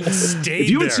fucking goal. And stayed If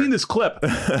you haven't there. seen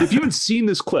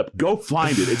this clip, go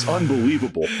find it. It's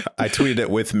unbelievable. I tweeted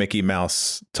it with Mickey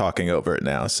Mouse talking over it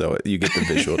now, so you get the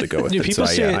visual to go with it. So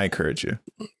I encourage you.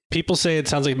 People say it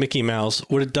sounds like Mickey Mouse.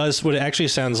 What it actually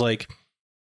sounds like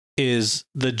is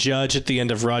the judge at the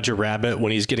end of Roger Rabbit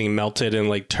when he's getting melted and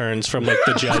like turns from like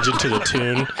the judge into the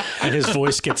tune, and his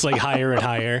voice gets like higher and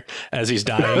higher as he's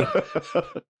dying.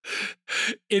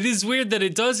 It is weird that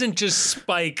it doesn't just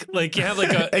spike. Like you have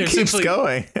like a It keeps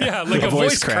going. Yeah, like a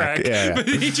voice crack. Yeah. But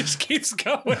he just keeps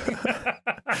going.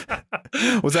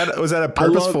 Was that a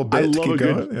purposeful bit to keep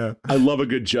going? Yeah. I love a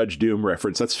good Judge Doom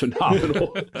reference. That's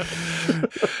phenomenal.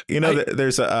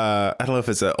 There's I don't know if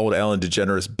it's an old Ellen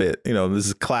DeGeneres bit. This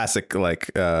is classic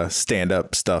like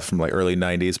stand-up stuff from like early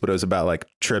 90s, but it was about like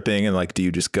tripping and like, do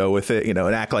you just go with it, and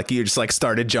act like you just like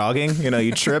started jogging,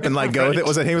 you trip and like go with it.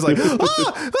 Was it he was like,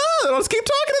 I'll just keep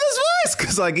talking to this voice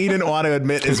because like he didn't want to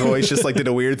admit his voice just like did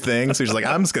a weird thing, so he's like,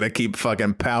 I'm just gonna keep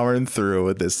fucking powering through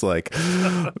with this like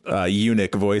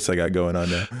eunuch voice I got going on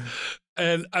now.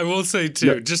 And I will say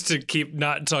too, just to keep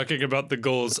not talking about the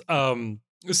goals,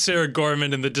 Sarah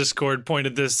Gorman in the Discord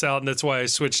pointed this out, and that's why I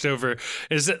switched over,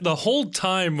 is that the whole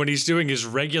time when he's doing his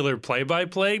regular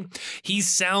play-by-play, he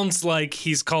sounds like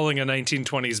he's calling a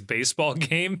 1920s baseball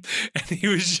game, and he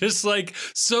was just like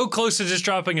so close to just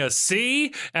dropping a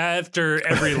C after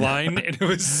every line, and it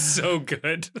was so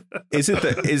good.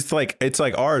 It's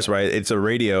like ours, right? It's a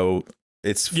radio.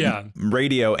 It's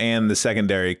radio and the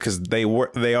secondary, because they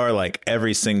are like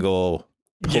every single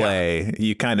play. Yeah.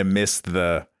 You kind of miss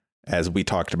as we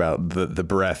talked about, the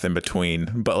breath in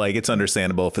between, but like it's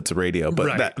understandable if it's a radio, but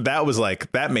right. that was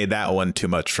like, that made that one too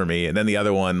much for me. And then the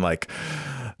other one, like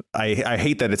I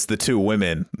hate that it's the 2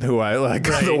 women who I like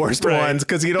the worst ones,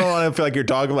 because you don't want to feel like you're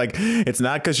talking like, it's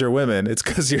not because you're women, it's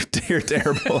because you're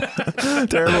terrible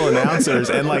terrible announcers.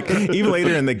 And like even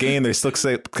later in the game they still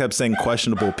kept saying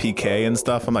questionable PK and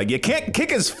stuff. I'm like, you can't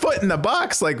kick his foot in the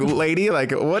box, like lady,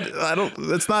 like what?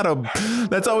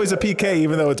 That's always a PK,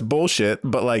 even though it's bullshit,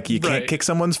 but like you can't kick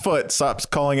someone's foot. Stops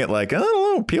calling it like, I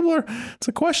don't know, it's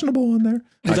a questionable one there.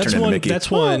 That's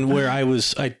one where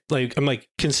I'm like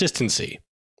consistency.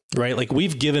 Right? Like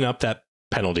we've given up that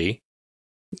penalty.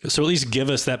 So at least give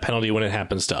us that penalty when it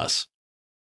happens to us.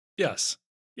 Yes.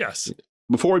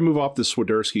 Before we move off the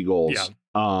Swiderski goals,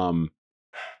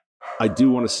 I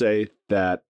do want to say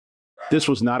that this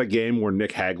was not a game where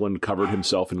Nick Hagglund covered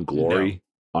himself in glory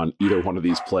on either one of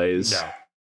these plays.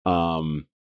 No.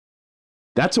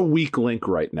 That's a weak link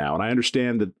right now. And I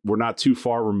understand that we're not too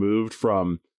far removed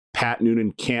from Pat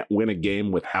Noonan can't win a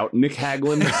game without Nick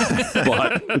Hagelin,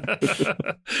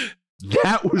 but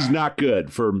that was not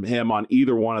good for him on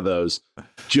either one of those.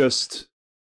 Just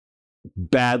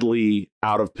badly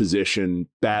out of position,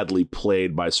 badly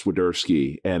played by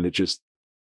Swiderski, and it just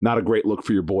not a great look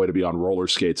for your boy to be on roller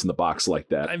skates in the box like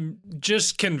that. I'm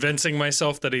just convincing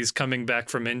myself that he's coming back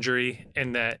from injury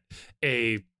and that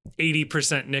a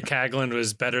 80% Nick Hagelin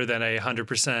was better than a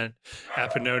 100%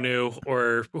 Apollonu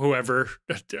or whoever,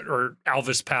 or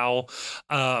Alvis Powell.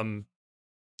 And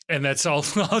that's all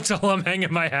I'm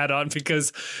hanging my hat on,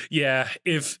 because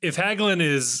if Hagelin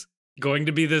is going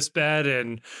to be this bad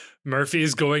and Murphy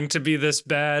is going to be this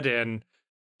bad and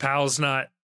Powell's not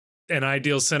an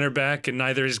ideal center back and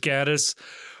neither is Gaddis,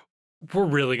 we're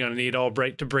really going to need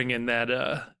Albright to bring in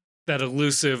that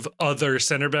elusive other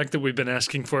center back that we've been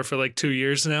asking for like 2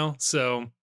 years now. So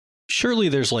surely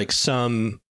there's like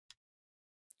some,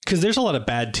 because there's a lot of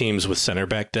bad teams with center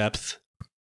back depth.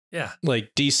 Yeah.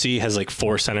 Like DC has like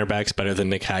 4 center backs better than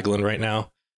Nick Hagelin right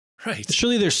now. Right.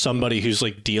 Surely there's somebody whose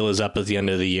like deal is up at the end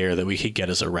of the year that we could get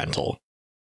as a rental.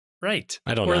 Right.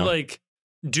 I don't know. Or like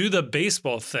do the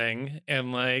baseball thing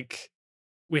and like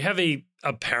we have a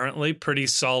apparently pretty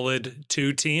solid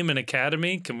 2 team and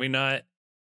academy. Can we not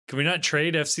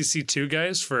trade FCC2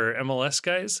 guys for MLS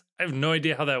guys? I have no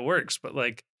idea how that works, but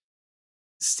like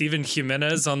Steven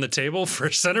Jimenez on the table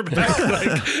for center back.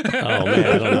 Like, oh man,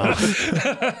 I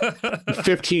don't know.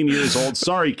 15 years old.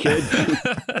 Sorry, kid.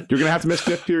 You're going to have to miss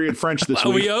fifth period French this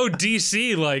week. We owe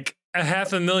DC like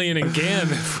 $500,000 in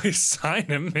GAM if we sign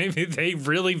him. Maybe they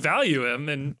really value him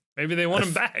and maybe they want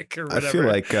him back or whatever. I feel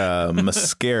like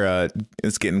Mascara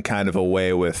is getting kind of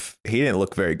away with, he didn't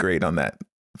look very great on that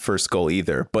first goal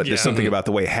either, but there's something about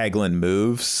the way Hagelin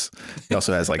moves. He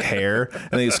also has like hair,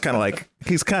 and he's kind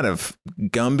of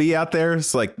Gumby out there.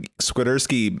 It's like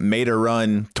Swiderski made a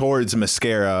run towards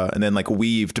Mascara and then like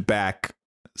weaved back,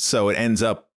 so it ends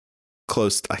up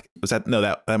close. Like, that might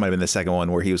have been the second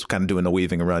one where he was kind of doing the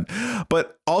weaving run.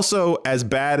 But also, as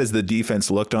bad as the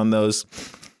defense looked on those,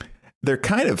 they're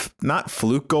kind of not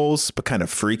fluke goals, but kind of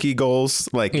freaky goals.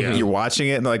 Like you're watching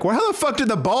it and they're like, well, how the fuck did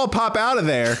the ball pop out of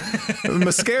there?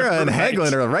 Mascara and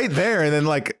Hagelin are right there. And then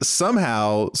like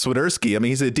somehow Swiderski, I mean,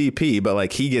 he's a DP, but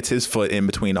like he gets his foot in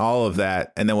between all of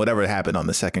that. And then whatever happened on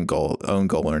the second goal, own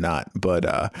goal or not.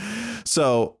 But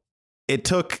so it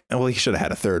took, well, he should have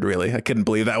had a third, really. I couldn't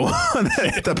believe that one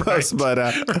at the post.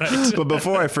 But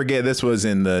before I forget, this was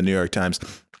in the New York Times.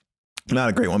 Not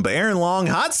a great one, but Aaron Long,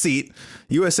 hot seat.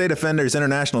 USA defender's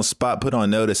international spot put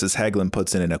on notice as Hagelin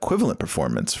puts in an equivalent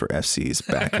performance for FC's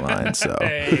back line. So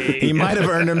he might have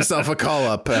earned himself a call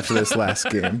up after this last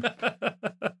game.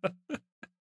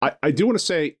 I do want to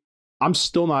say I'm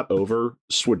still not over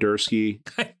Swiderski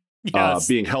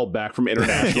being held back from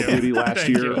international duty last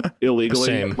year illegally.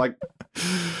 Same. Like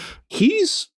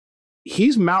he's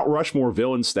Mount Rushmore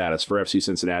villain status for FC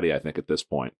Cincinnati, I think, at this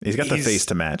point. He's got the face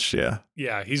to match,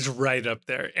 Yeah, he's right up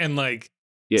there. And like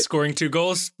scoring 2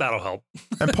 goals, that'll help.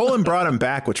 And Poland brought him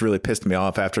back, which really pissed me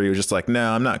off after he was just like,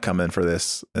 no, I'm not coming for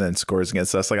this, and then scores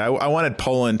against us. Like I wanted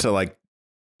Poland to like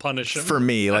punish him. For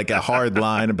me, like a hard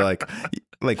line and be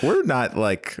like we're not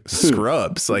like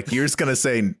scrubs. Like you're just gonna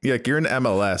say, like, you're in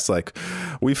MLS. Like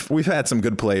we've had some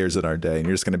good players in our day, and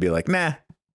you're just gonna be like, nah.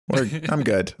 I'm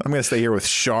good. I'm going to stay here with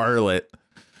Charlotte.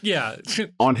 Yeah.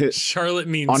 Charlotte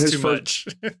means too much.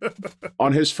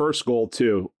 On his first goal,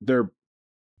 too,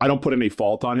 I don't put any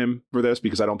fault on him for this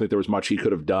because I don't think there was much he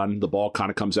could have done. The ball kind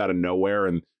of comes out of nowhere,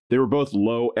 and they were both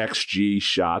low XG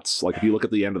shots. Like, if you look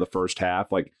at the end of the first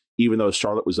half, like, even though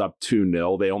Charlotte was up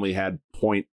 2-0, they only had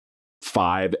 0.5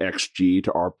 XG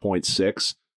to our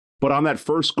 0.6. But on that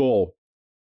first goal,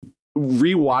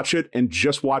 rewatch it and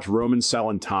just watch Roman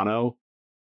Celentano.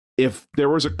 If there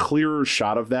was a clearer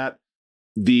shot of that,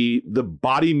 the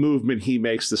body movement he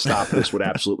makes to stop this would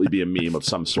absolutely be a meme of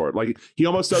some sort. Like, he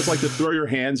almost does like the throw your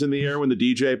hands in the air when the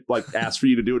DJ like asks for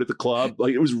you to do it at the club.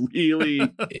 Like, it was really,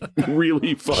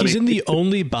 really funny. He's in the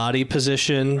only body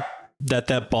position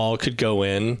that ball could go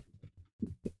in,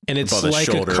 and it's like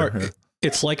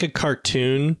it's like a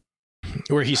cartoon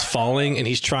where he's falling and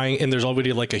he's trying, and there's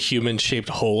already like a human shaped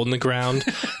hole in the ground,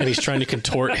 and he's trying to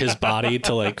contort his body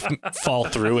to like fall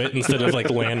through it instead of like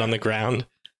land on the ground.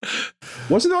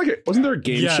 Wasn't there a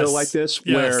game show like this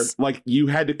where like you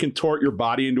had to contort your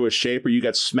body into a shape or you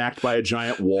got smacked by a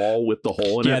giant wall with the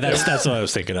hole in it? Yeah, that's what I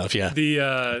was thinking of.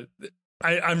 Yeah.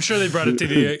 I'm sure they brought it to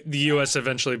the US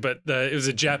eventually, but it was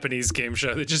a Japanese game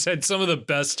show that just had some of the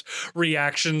best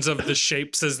reactions of the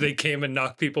shapes as they came and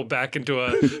knocked people back into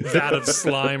a vat of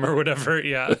slime or whatever.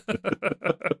 Yeah.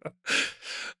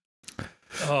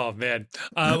 Oh, man.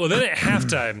 Well, then at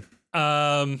halftime,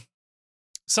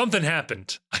 something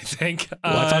happened, I think.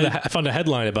 Well, I found a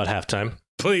headline about halftime.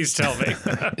 Please tell me.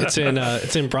 It's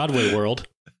in Broadway World.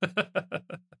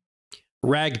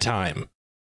 Ragtime.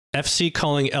 FC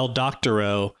calling El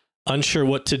Doctoro unsure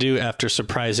what to do after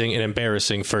surprising and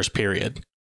embarrassing first period.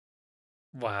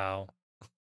 Wow.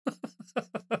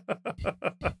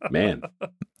 Man,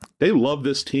 they love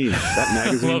this team. That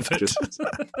magazine. Love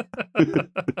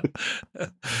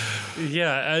it.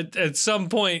 Yeah, at some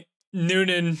point,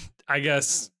 Noonan, I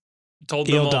guess, told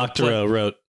them El Doctoro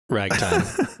wrote Ragtime.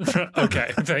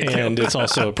 Okay, thank you. And it's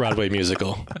also a Broadway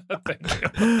musical. Thank you.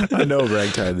 I know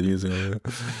Ragtime, the musical.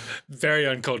 Very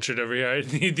uncultured over here. I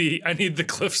need the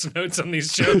Cliff's notes on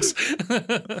these jokes.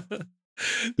 I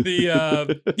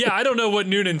don't know what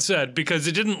Noonan said, because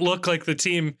it didn't look like the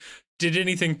team did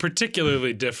anything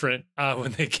particularly different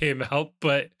when they came out,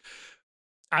 but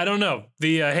I don't know.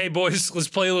 The hey boys, let's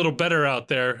play a little better out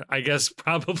there, I guess,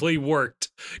 probably worked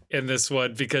in this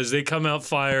one, because they come out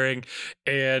firing,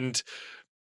 and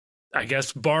I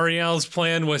guess Barrial's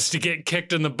plan was to get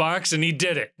kicked in the box, and he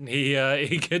did it.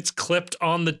 He gets clipped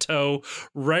on the toe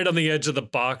right on the edge of the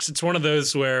box. It's one of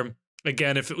those where,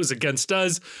 again, if it was against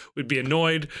us, we'd be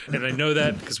annoyed. And I know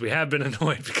that because we have been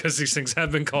annoyed, because these things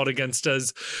have been called against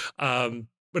us.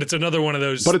 But it's another one of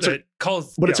those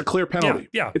it's a clear penalty.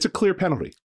 Yeah. It's a clear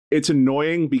penalty. It's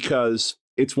annoying because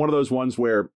it's one of those ones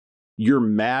where you're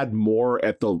mad more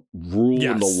at the rule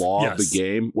and the law of the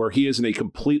game, where he is in a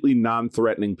completely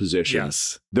non-threatening position.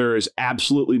 Yes. There is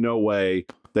absolutely no way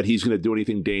that he's going to do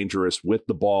anything dangerous with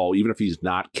the ball, even if he's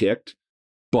not kicked.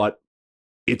 But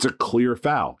it's a clear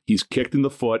foul. He's kicked in the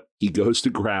foot. He goes to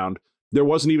ground. There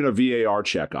wasn't even a VAR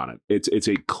check on it. It's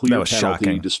a clear penalty,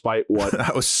 shocking. Despite what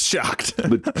I was shocked.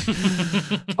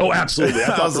 Oh, absolutely! I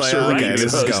thought for sure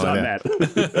this is going on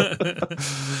that.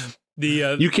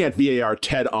 You can't VAR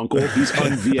Ted Uncle. He's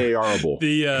un-VARable.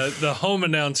 The home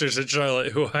announcers at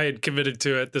Charlotte, who I had committed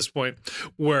to at this point,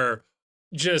 were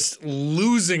just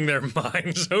losing their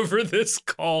minds over this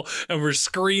call, and were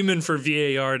screaming for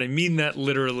VAR, and I mean that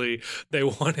literally. They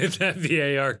wanted that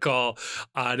VAR call,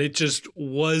 and it just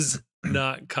was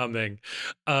not coming.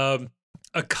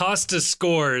 Acosta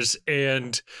scores,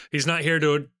 and he's not here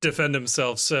to defend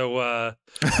himself. So,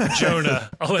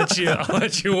 Jonah, I'll let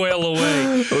you wail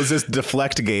away. It was this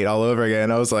deflect gate all over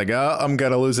again. I was like, oh, I'm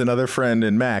gonna lose another friend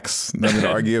in Max. I'm gonna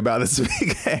argue about this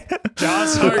weekend.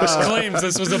 Josh Harks claims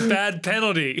this was a bad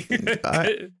penalty.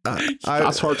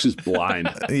 Josh Harks is blind.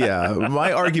 Yeah,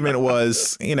 my argument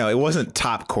was, it wasn't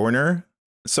top corner,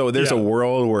 so there's a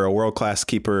world where a world-class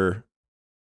keeper,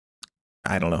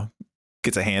 I don't know,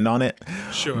 gets a hand on it.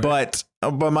 Sure. But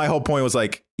my whole point was,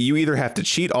 like, you either have to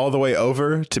cheat all the way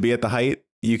over to be at the height.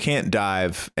 You can't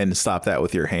dive and stop that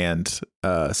with your hand,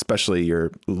 especially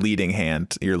your leading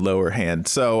hand, your lower hand.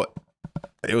 So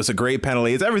it was a great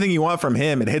penalty. It's everything you want from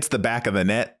him. It hits the back of the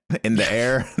net in the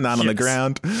air, not on the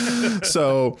ground.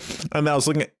 So, and I was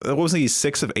looking at, wasn't he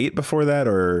 6 of 8 before that,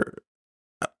 or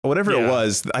whatever it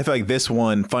was? I feel like this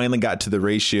one finally got to the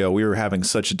ratio. We were having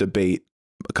such a debate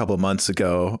a couple of months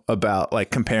ago about,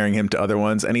 like, comparing him to other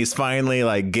ones, and he's finally,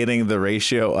 like, getting the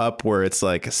ratio up where it's,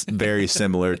 like, very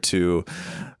similar to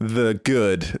the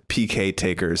good PK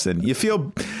takers. And you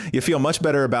feel much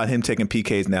better about him taking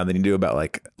PKs now than you do about,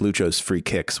 like, Lucho's free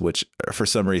kicks, which for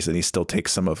some reason he still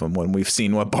takes some of them when we've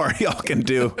seen what Barrial can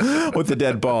do with the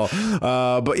dead ball.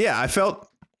 But yeah, I felt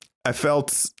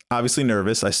obviously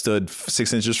nervous. I stood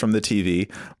 6 inches from the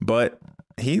TV, but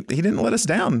he didn't let us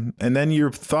down. And then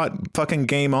you thought, fucking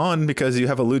game on, because you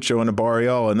have a Lucho and a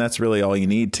Barrial, and that's really all you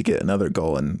need to get another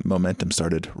goal. And momentum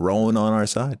started rolling on our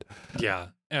side. Yeah,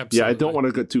 absolutely. Yeah, I don't want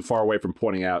to get too far away from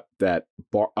pointing out that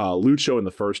Lucho in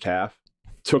the first half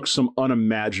took some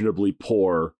unimaginably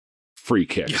poor free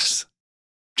kicks. Yes.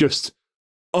 Just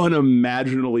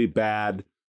unimaginably bad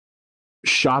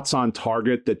shots on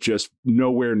target that just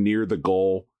nowhere near the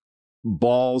goal.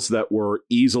 Balls that were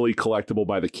easily collectible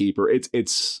by the keeper.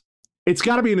 It's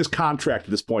got to be in his contract at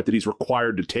this point that he's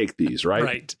required to take these, right?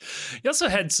 Right. He also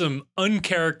had some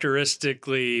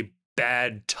uncharacteristically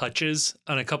bad touches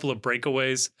on a couple of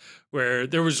breakaways, where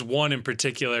there was one in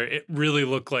particular. It really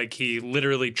looked like he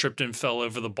literally tripped and fell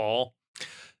over the ball.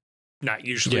 Not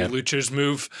usually Lucho's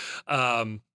move.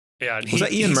 Was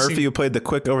that Ian Murphy who played the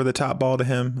quick over the top ball to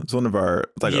him? It was one of our,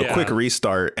 like, a quick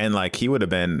restart, and, like, he would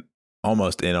have been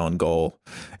almost in on goal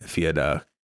if he had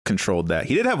controlled that.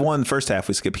 He did have one first half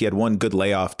we skipped. He had one good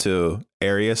layoff to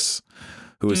Arias,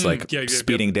 who was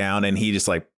speeding down, and he just,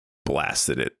 like,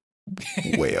 blasted it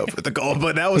way over the goal,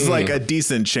 but that was like a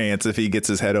decent chance if he gets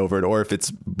his head over it, or if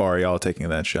it's Barrial taking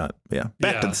that shot. Yeah,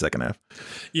 back to the second half.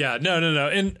 Yeah, no.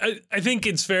 And I think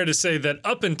it's fair to say that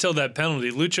up until that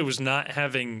penalty, Lucho was not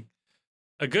having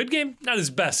a good game, not his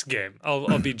best game.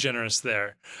 I'll be generous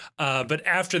there. But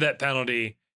after that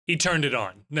penalty, he turned it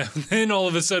on. Then all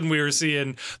of a sudden we were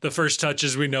seeing the first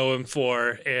touches we know him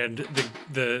for, and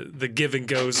the give and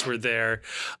goes were there.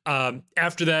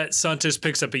 After that, Santos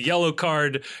picks up a yellow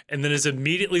card and then is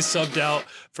immediately subbed out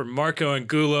for Marco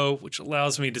Angulo, which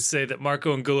allows me to say that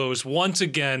Marco Angulo is once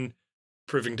again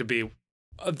proving to be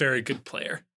a very good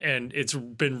player. And it's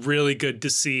been really good to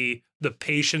see the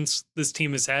patience this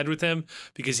team has had with him,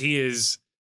 because he's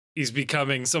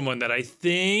becoming someone that I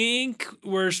think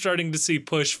we're starting to see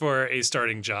push for a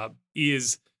starting job. He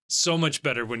is so much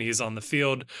better when he's on the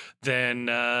field than,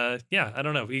 I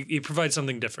don't know. He provides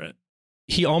something different.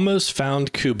 He almost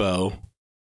found Kubo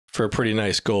for a pretty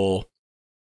nice goal.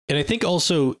 And I think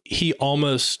also he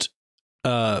almost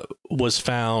was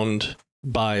found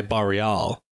by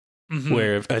Barrial,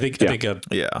 where I think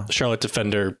a Charlotte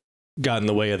defender got in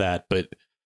the way of that, but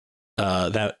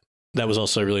that was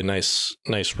also a really nice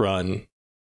run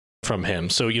from him.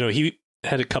 So, he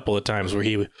had a couple of times where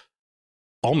he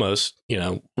almost,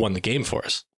 won the game for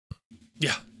us.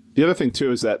 Yeah. The other thing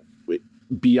too is that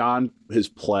beyond his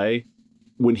play,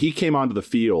 when he came onto the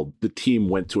field, the team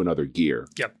went to another gear.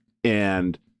 Yep.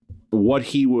 And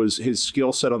his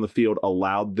skill set on the field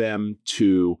allowed them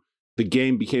the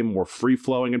game became more free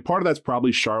flowing. And part of that's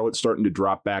probably Charlotte starting to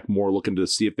drop back more, looking to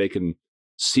see if they can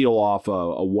seal off a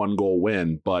 1-goal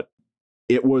win. But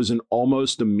it was an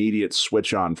almost immediate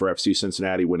switch on for FC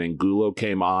Cincinnati when Angulo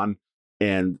came on,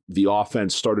 and the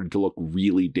offense started to look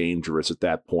really dangerous at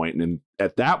that point. And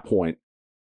at that point,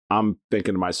 I'm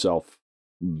thinking to myself,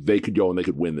 they could go and they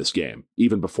could win this game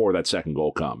even before that second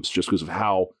goal comes, just because of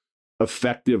how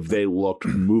effective they looked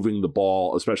moving the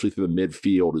ball, especially through the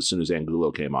midfield as soon as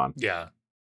Angulo came on. Yeah.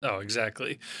 Oh,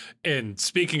 exactly. And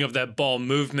speaking of that ball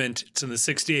movement, it's in the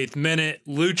 68th minute.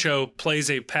 Lucho plays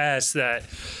a pass that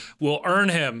will earn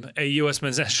him a U.S.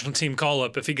 men's national team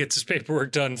call-up if he gets his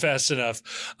paperwork done fast enough,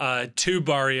 to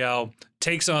Barrial.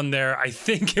 Takes on I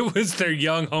think it was their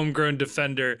young homegrown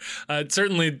defender. It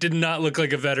certainly did not look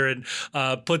like a veteran.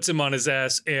 Puts him on his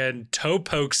ass and toe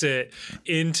pokes it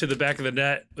into the back of the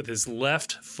net with his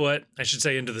left foot. I should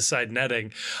say into the side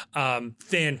netting.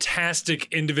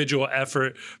 Fantastic individual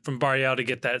effort from Barrial to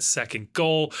get that second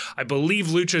goal. I believe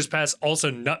Lucho's pass also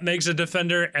nutmegs a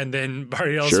defender, and then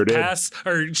Barrial's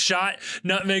shot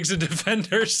nutmegs a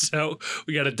defender. So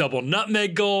we got a double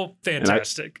nutmeg goal.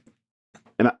 Fantastic.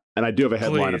 And I do have a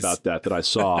headline about that I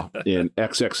saw in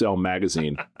XXL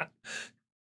magazine.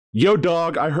 Yo,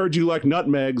 dog, I heard you like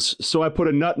nutmegs, so I put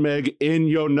a nutmeg in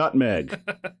yo nutmeg.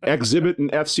 Exhibit and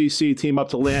FCC team up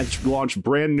to launch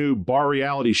brand new bar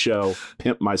reality show,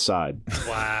 Pimp My Side.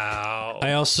 Wow.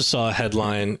 I also saw a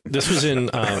headline. This was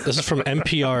this is from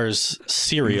NPR's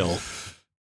Serial.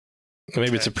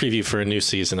 Maybe it's a preview for a new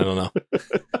season. I don't know.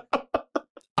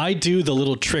 I do the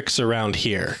little tricks around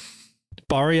here.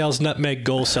 Barrial's nutmeg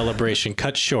goal celebration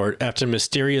cut short after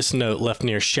mysterious note left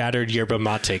near shattered yerba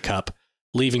mate cup,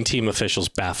 leaving team officials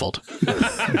baffled.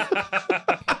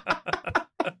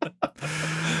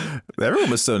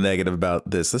 Everyone was so negative about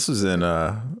this. This was in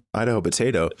Idaho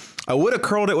Potato. I would have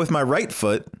curled it with my right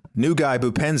foot. New guy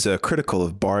Bupenza critical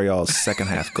of Barrial's second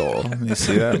half goal. You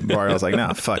see that? Barrial's like,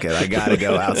 nah, fuck it. I got to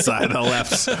go outside the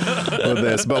left with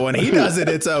this. But when he does it,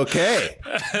 it's okay.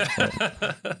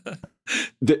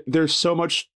 There's so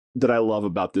much that I love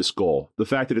about this goal. The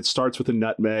fact that it starts with a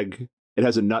nutmeg. It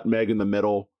has a nutmeg in the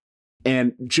middle.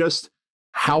 And just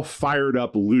how fired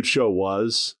up Lucho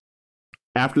was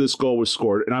after this goal was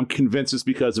scored, and I'm convinced it's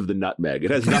because of the nutmeg.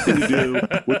 It has nothing to do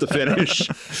with the finish.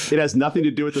 It has nothing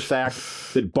to do with the fact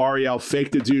that Barrial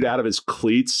faked the dude out of his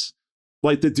cleats.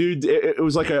 Like the dude, it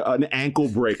was like an ankle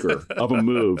breaker of a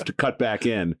move to cut back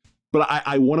in. But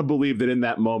I want to believe that in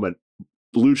that moment,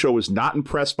 Lucho was not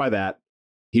impressed by that.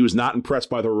 He was not impressed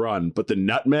by the run, but the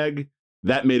nutmeg,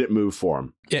 that made it move for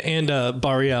him. Yeah, and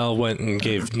Barrial went and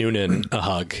gave Noonan a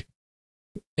hug.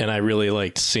 And I really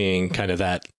liked seeing kind of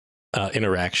that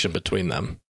interaction between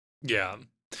them. Yeah.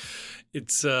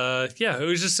 It's it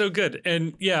was just so good.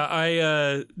 And yeah,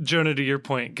 I Jonah, to your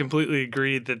point, completely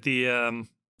agreed that the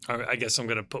I guess I'm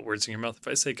gonna put words in your mouth if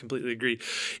I say completely agree.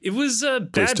 It was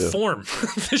bad form.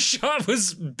 The shot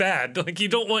was bad. Like, you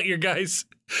don't want your guys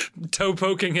toe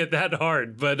poking it that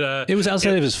hard, but it was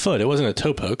outside of his foot. It wasn't a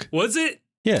toe poke. Was it?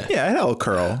 Yeah. Yeah, it had a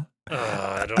curl.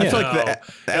 I don't I know. feel like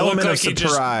the element of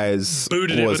surprise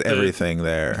was everything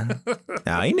there.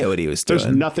 Now he knew what he was doing.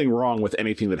 There's nothing wrong with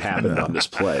anything that happened on this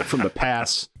play, from the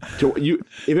pass to you.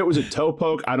 If it was a toe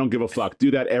poke, I don't give a fuck.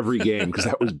 Do that every game because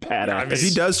that was badass. If he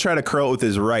does try to curl it with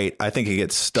his right, I think he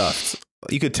gets stuffed.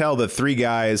 You could tell the three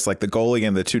guys, like the goalie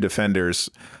and the two defenders,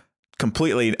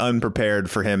 completely unprepared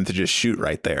for him to just shoot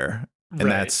right there. And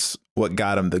that's what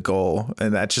got him the goal.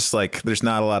 And that's just like, there's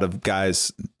not a lot of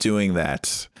guys doing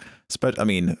that. I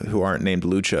mean, who aren't named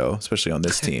Lucho, especially on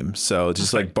this team. So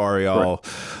just like Barrial,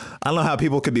 I don't know how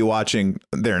people could be watching.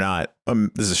 They're not.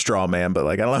 This is a straw man, but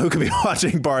like, I don't know who could be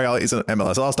watching Barrial. He's an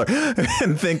MLS All-Star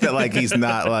and think that like he's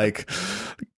not like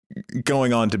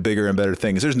going on to bigger and better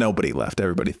things. There's nobody left.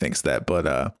 Everybody thinks that.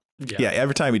 But yeah,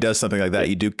 every time he does something like that,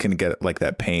 you can get like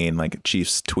that pain, like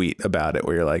Chiefs tweet about it,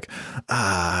 where you're like,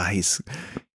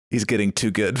 he's getting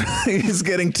too good. He's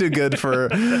getting too good for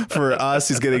us.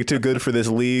 He's getting too good for this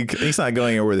league. He's not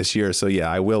going anywhere this year. So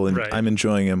yeah, I will. And I'm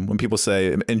enjoying him. When people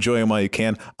say enjoy him while you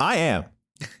can, I am.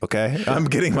 Okay. I'm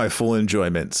getting my full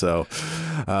enjoyment. So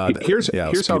here's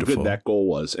how good that goal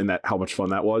was, and how much fun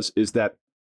that was, is that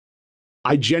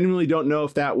I genuinely don't know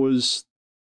if that was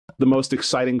the most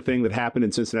exciting thing that happened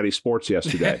in Cincinnati sports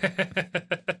yesterday.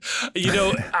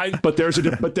 But there's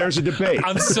a debate.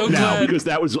 I'm so glad, because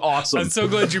that was awesome. I'm so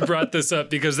glad you brought this up,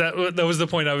 because that was the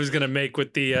point I was going to make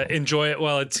with the enjoy it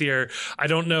while it's here. I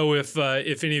don't know if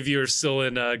any of you are still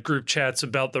in group chats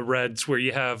about the Reds where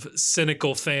you have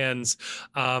cynical fans,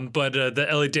 but the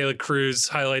Ellie De La Cruz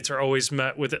highlights are always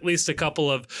met with at least a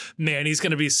couple of, man, he's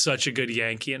going to be such a good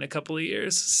Yankee in a couple of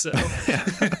years. So,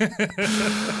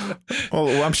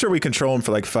 well, I'm sure we control him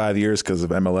for like 5 years because of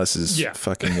MLS's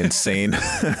fucking insane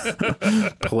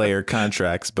player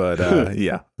contracts. But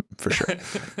yeah, for sure.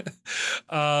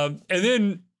 And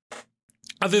then,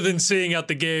 other than seeing out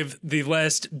the game, the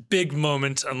last big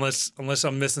moment, unless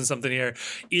I'm missing something here,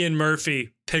 Ian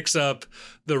Murphy picks up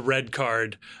the red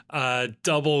card,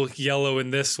 double yellow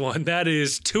in this one. That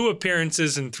is 2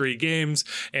 appearances in 3 games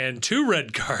and 2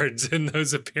 red cards in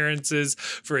those appearances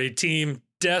for a team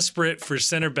desperate for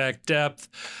center back depth.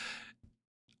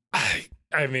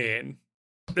 I mean,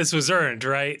 this was earned,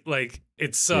 right? Like,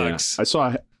 it sucks.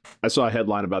 Yeah. I saw a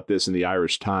headline about this in the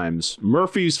Irish Times.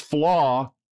 Murphy's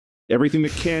flaw: everything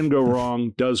that can go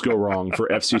wrong does go wrong for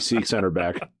FCC center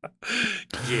back.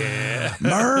 Yeah.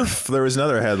 Murph. There was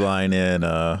another headline in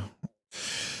I'm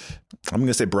going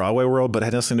to say Broadway World, but it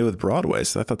had nothing to do with Broadway.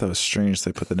 So I thought that was strange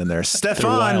they put that in there.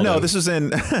 Stefan. No, this was in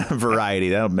Variety.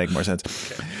 That'll make more sense.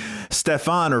 Okay.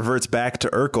 Stefan reverts back to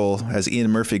Urkel as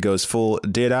Ian Murphy goes full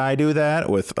 "did I do that?"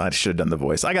 with, I should have done the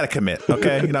voice. I got to commit,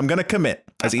 okay? And I'm going to commit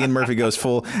as Ian Murphy goes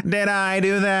full "did I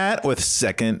do that?" with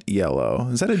second yellow.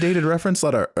 Is that a dated reference? A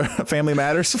lot of Family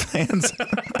Matters fans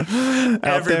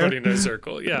Everybody knows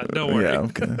Urkel. Yeah, don't worry. Yeah,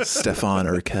 okay. Stefan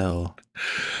Urkel.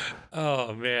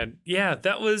 Oh man, yeah,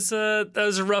 that was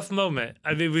a rough moment.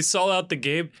 I mean, we saw out the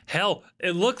game. Hell,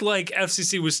 it looked like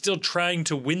FCC was still trying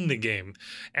to win the game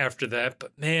after that.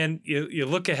 But man, you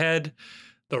look ahead,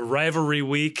 the rivalry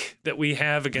week that we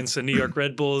have against the New York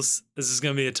Red Bulls. This is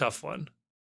going to be a tough one.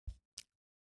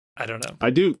 I don't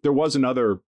know. There was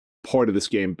another part of this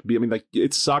game. I mean, like,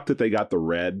 it sucked that they got the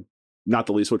red, not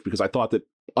the least, which because I thought that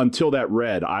until that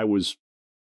red, I fully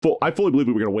believed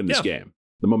we were going to win this game.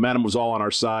 The momentum was all on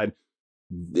our side.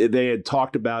 They had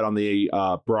talked about on the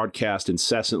broadcast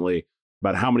incessantly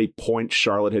about how many points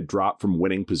Charlotte had dropped from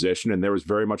winning position. And there was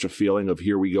very much a feeling of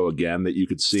here we go again that you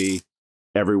could see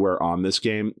everywhere on this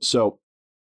game. So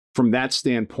from that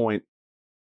standpoint,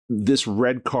 this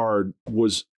red card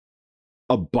was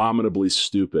abominably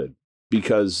stupid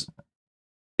because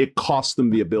it cost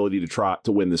them the ability to try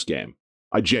to win this game.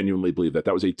 I genuinely believe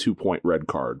that was a 2-point red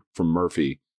card from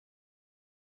Murphy.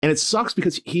 And it sucks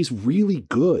because he's really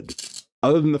good,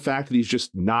 other than the fact that he's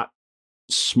just not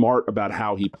smart about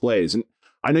how he plays. And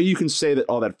I know you can say that,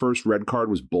 that first red card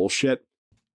was bullshit,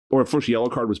 or first yellow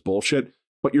card was bullshit,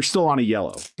 but you're still on a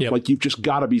yellow. Yep. Like, you've just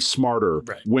got to be smarter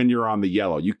when you're on the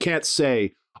yellow. You can't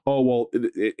say, oh, well,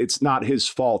 it's not his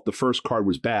fault. The first card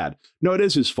was bad. No, it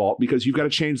is his fault because you've got to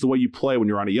change the way you play when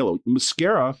you're on a yellow.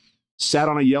 Mascara sat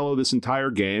on a yellow this entire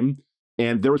game.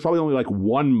 And there was probably only like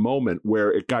one moment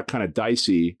where it got kind of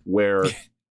dicey, where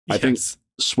I think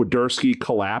Swiderski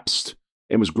collapsed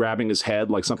and was grabbing his head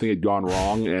like something had gone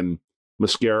wrong. And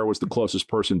Mascara was the closest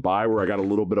person by, where I got a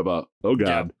little bit of a, oh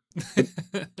God.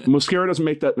 Yeah. Mascara doesn't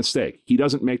make that mistake. He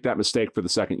doesn't make that mistake for the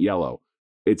second yellow.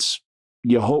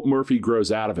 You hope Murphy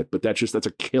grows out of it, but that's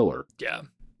a killer.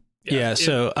 Yeah.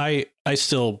 So I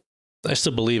still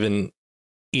believe in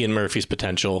Ian Murphy's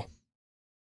potential.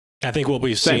 I think what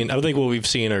we've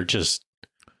seen are just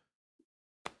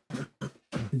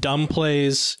dumb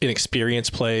plays,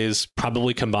 inexperienced plays,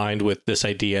 probably combined with this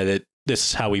idea that this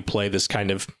is how we play this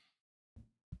kind of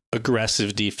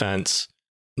aggressive defense,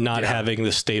 not having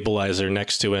the stabilizer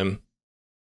next to him.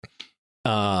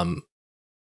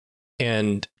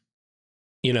 And,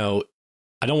 you know,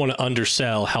 I don't want to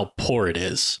undersell how poor it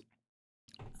is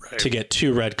to get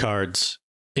 2 red cards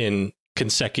in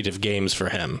consecutive games for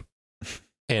him,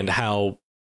 and how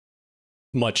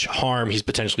much harm he's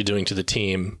potentially doing to the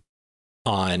team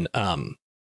on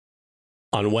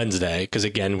Wednesday. Because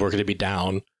again, we're going to be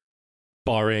down,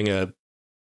 barring a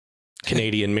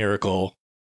Canadian miracle,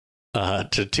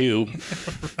 to 2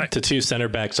 to 2 center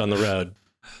backs on the road.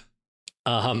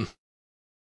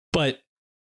 But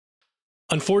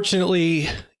unfortunately,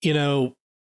 you know,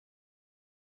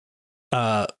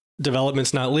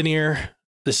 development's not linear.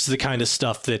 This is the kind of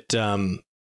stuff that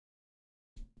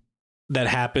that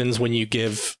happens when you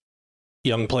give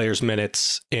young players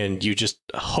minutes, and you just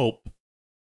hope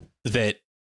that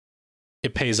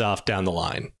it pays off down the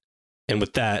line. And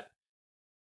with that,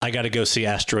 I got to go see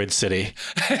Asteroid City.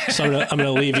 So I'm going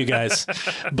to leave you guys.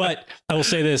 But I will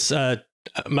say this.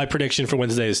 My prediction for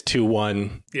Wednesday is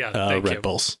 2-1 Red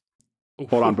Bulls.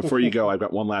 Hold on. Before you go, I've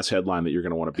got one last headline that you're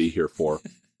going to want to be here for.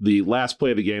 The last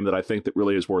play of the game that I think that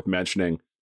really is worth mentioning.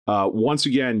 Once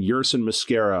again, Yerson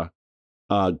Mosquera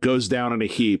goes down in a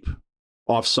heap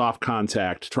off soft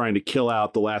contact, trying to kill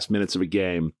out the last minutes of a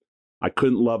game. I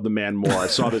couldn't love the man more. I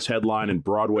saw this headline in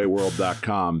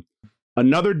BroadwayWorld.com.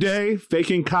 Another day,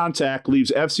 faking contact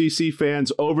leaves FCC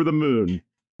fans over the moon.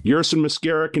 Yerson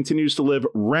Mosquera continues to live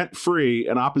rent-free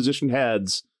in opposition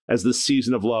heads as the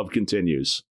season of love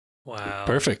continues. Wow.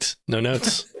 Perfect. No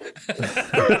notes.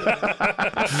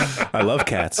 I love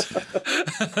cats.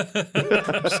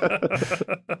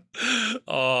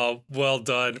 Oh, well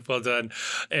done. Well done.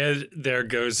 And there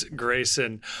goes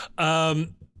Grayson.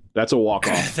 That's a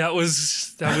walk-off. That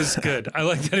was good. I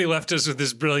like that he left us with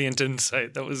this brilliant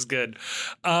insight. That was good.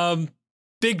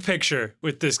 Big picture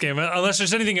with this game, unless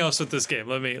there's anything else with this game.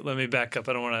 Let me back up.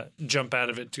 I don't want to jump out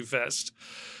of it too fast.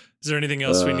 Is there anything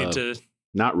else we need to?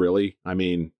 Not really. I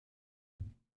mean,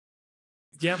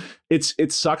 yeah,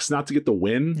 it sucks not to get the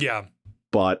win. Yeah,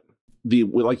 but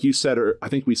like you said, or I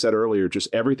think we said earlier, just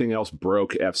everything else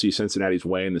broke FC Cincinnati's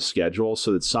way in the schedule,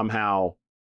 so that somehow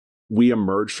we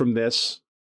emerged from this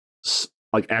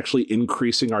like actually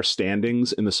increasing our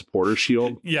standings in the Supporters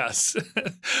Shield. Yes.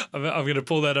 I'm going to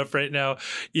pull that up right now.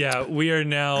 Yeah, we are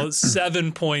now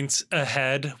 7 points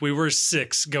ahead. We were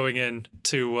 6 going in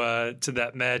to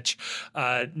that match.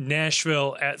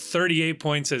 Nashville at 38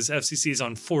 points as FCC is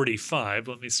on 45.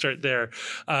 Let me start there.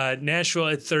 Nashville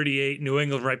at 38, New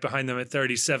England right behind them at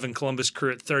 37, Columbus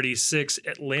Crew at 36,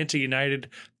 Atlanta United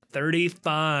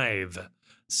 35.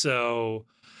 So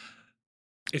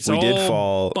we all did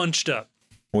fall bunched up.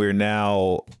 We're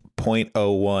now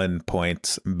 0.01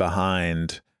 points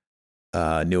behind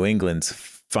New England's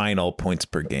final points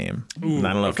per game. Ooh, and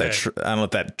I don't know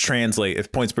if that translates,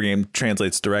 if points per game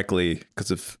translates directly,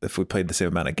 because if we played the same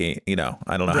amount of game, I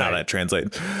don't know how that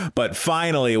translates. But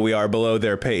finally, we are below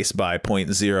their pace by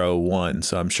 0.01.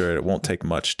 So I'm sure it won't take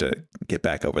much to get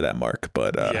back over that mark.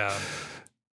 But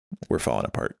we're falling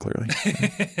apart, clearly.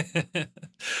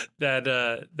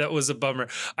 That was a bummer.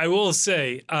 I will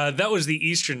say that was the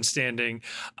Eastern standing,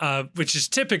 which is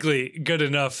typically good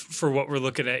enough for what we're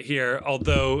looking at here.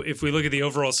 Although if we look at the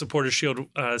overall Supporters Shield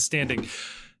standing,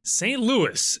 St.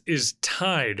 Louis is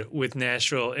tied with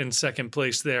Nashville in second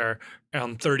place there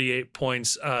on 38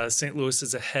 points. St. Louis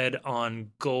is ahead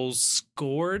on goals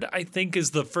scored, I think,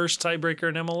 is the first tiebreaker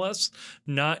in MLS,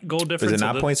 not goal difference. Is it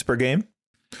not points per game?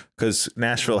 Because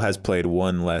Nashville has played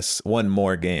one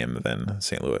more game than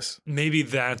St. Louis. Maybe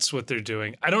that's what they're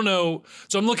doing. I don't know.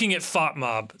 So I'm looking at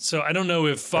FOTMob. So I don't know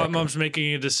if FOTMob's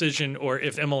making a decision or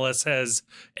if MLS has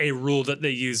a rule that they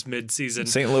use mid-season.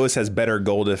 St. Louis has better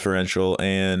goal differential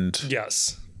and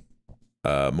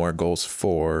more goals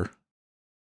for.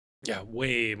 Yeah,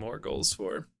 way more goals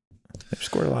for. They've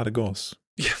scored a lot of goals.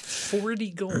 Yeah, 40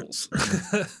 goals.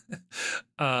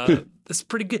 That's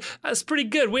pretty good. That's pretty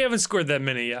good. We haven't scored that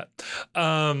many yet.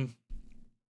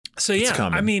 So yeah,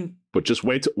 I mean, but just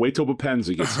wait till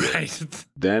Bupenza gets here.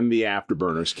 Then the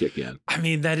afterburners kick in. I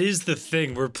mean, that is the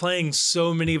thing. We're playing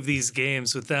so many of these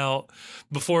games without.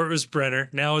 Before it was Brenner.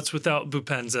 Now it's without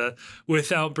Bupenza.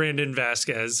 Without Brandon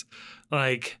Vasquez.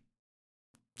 Like,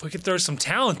 if we could throw some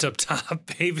talent up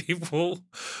top, baby, we'll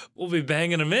be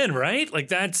banging them in, right? Like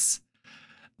that's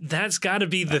got to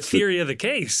be the theory of the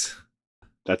case.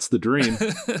 That's the dream.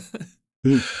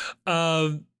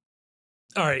 All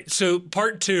right. So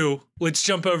part 2, let's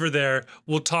jump over there.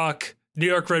 We'll talk New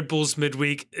York Red Bulls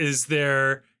midweek. Is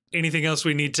there anything else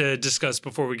we need to discuss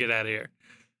before we get out of here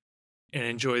and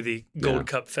enjoy the Gold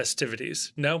Cup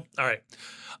festivities? No? All right.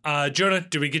 Jonah,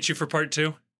 do we get you for part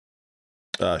 2?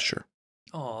 Sure.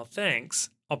 Oh, thanks.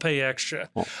 I'll pay you extra.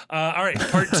 Oh. All right,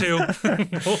 part 2.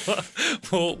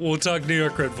 we'll talk New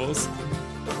York Red Bulls.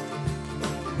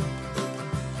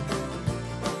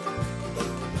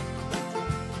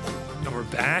 And we're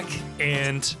back,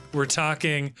 and we're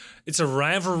talking. It's a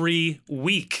rivalry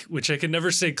week, which I can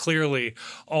never say clearly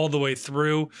all the way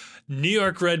through. New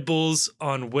York Red Bulls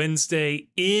on Wednesday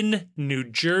in New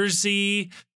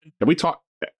Jersey. Have we talked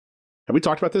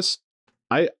about this?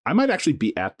 I might actually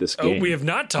be at this game. Oh, we have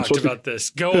not talked about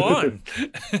this. Go on.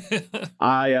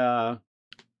 I'm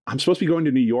supposed to be going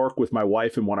to New York with my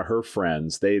wife and one of her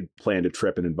friends. They planned a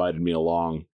trip and invited me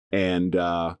along. And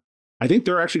I think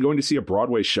they're actually going to see a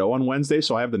Broadway show on Wednesday,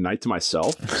 so I have the night to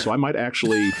myself. So I might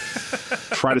actually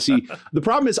try to see. The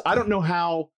problem is I don't know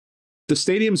how the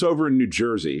stadium's over in New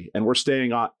Jersey, and we're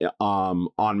staying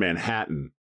on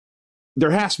Manhattan. There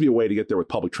has to be a way to get there with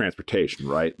public transportation,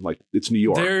 right? Like, it's New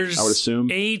York, There's I would assume.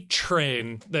 A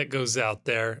train that goes out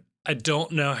there. I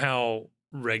don't know how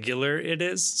regular it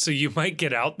is, so you might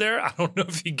get out there. I don't know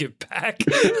if you get back.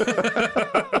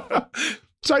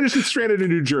 So I just get stranded in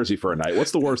New Jersey for a night.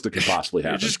 What's the worst that could possibly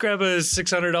happen? You just grab a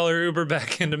 $600 Uber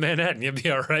back into Manhattan. You'll be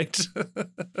all right.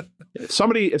 If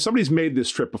somebody's made this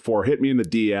trip before, hit me in the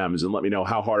DMs and let me know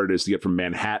how hard it is to get from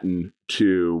Manhattan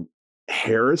to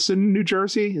Harrison, New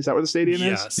Jersey. Is that where the stadium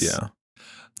is? Yeah.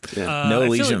 No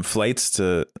Allegiant flights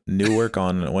to Newark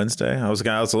on Wednesday. I was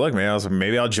look, man. I was like,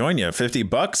 maybe I'll join you.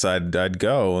 $50, I'd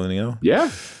go. And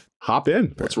yeah, hop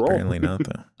in. Let's roll. Apparently not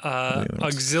though.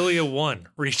 Auxilia 1,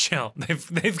 reach out.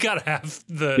 They've got to have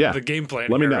the game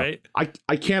plan. Let me know. Right?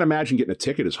 I can't imagine getting a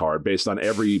ticket is hard based on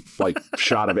every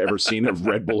shot I've ever seen of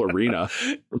Red Bull Arena.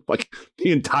 Like,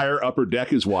 the entire upper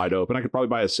deck is wide open. I could probably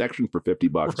buy a section for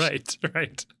 $50.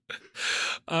 Right.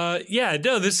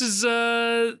 No, this is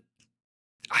I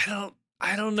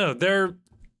don't know.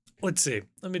 Let's see.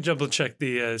 Let me double check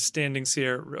the standings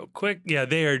here real quick. Yeah,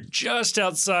 they are just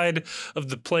outside of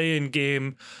the play-in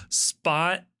game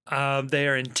spot. They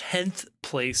are in 10th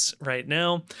place right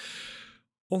now.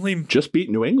 Only just beat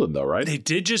New England, though, right? They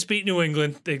did just beat New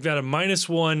England. They've got a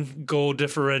 -1 goal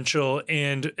differential,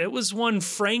 and it was one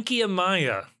Frankie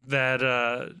Amaya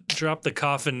that dropped the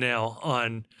coffin nail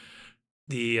on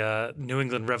the New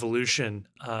England Revolution.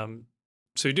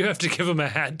 So we do have to give him a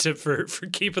hat tip for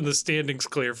keeping the standings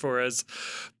clear for us.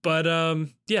 But I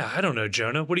don't know,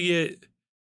 Jonah.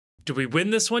 Do we win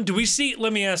this one?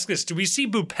 Let me ask this. Do we see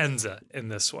Bupenza in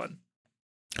this one?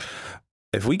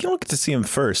 If we can look to see him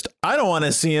first, I don't want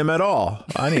to see him at all.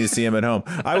 I need to see him at home.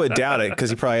 I would doubt it because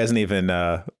he probably hasn't even,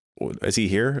 is he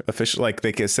here officially? Like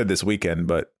they said this weekend,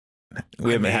 but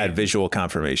we haven't had visual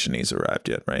confirmation he's arrived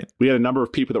yet, right? We had a number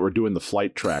of people that were doing the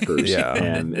flight trackers. Yeah.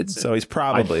 And so he's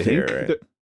probably here. Right?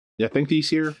 I think he's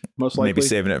here, most likely. Maybe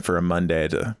saving it for a Monday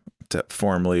to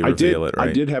formally reveal it, right?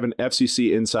 I did have an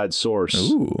FCC inside source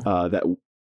that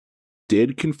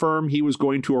did confirm he was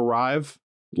going to arrive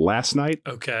last night.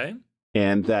 Okay.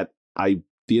 And that the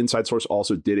inside source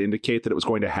also did indicate that it was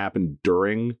going to happen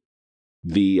during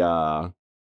the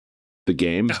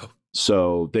game. Oh.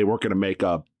 So they weren't going to make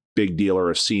a big deal or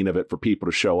a scene of it for people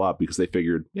to show up because they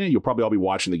figured, you'll probably all be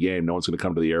watching the game. No one's going to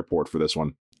come to the airport for this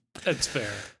one. That's fair.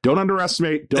 Don't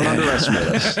underestimate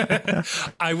us.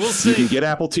 I will say you can get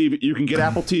Apple TV. You can get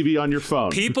Apple TV on your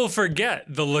phone. People forget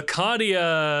the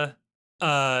LaCadia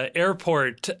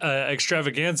airport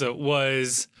extravaganza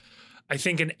was, I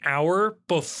think, an hour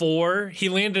before he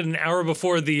landed. An hour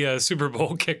before the Super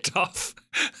Bowl kicked off.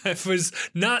 It was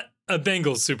not a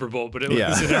Bengals Super Bowl, but it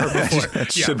was an hour before.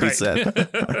 Should be said.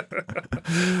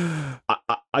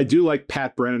 I do like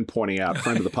Pat Brennan pointing out,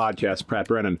 friend of the podcast, Pat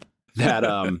Brennan, that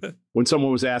when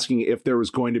someone was asking if there was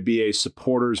going to be a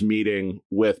supporters meeting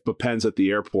with Bupenza at the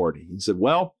airport, he said,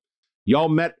 well, y'all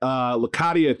met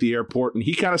LaCadia at the airport, and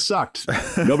he kind of sucked.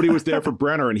 Nobody was there for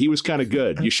Brenner, and he was kind of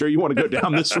good. You sure you want to go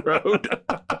down this road?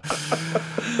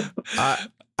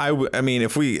 I mean,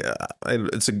 if we,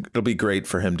 it'll be great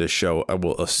for him to show. I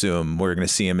will assume we're going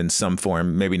to see him in some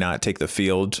form. Maybe not take the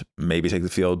field,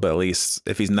 but at least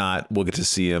if he's not, we'll get to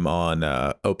see him on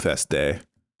OpeFest Day.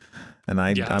 And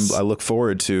I look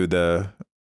forward to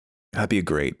that'd be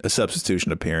a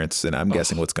substitution appearance. And I'm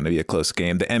guessing what's going to be a close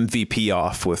game. The MVP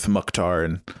off with Mukhtar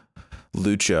and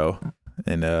Lucho.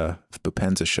 And if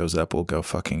Bupenza shows up, we'll go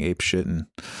fucking ape shit. And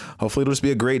hopefully it'll just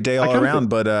be a great day all around.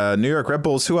 But New York Red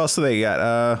Bulls, who else do they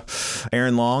got?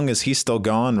 Aaron Long, is he still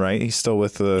gone, right? He's still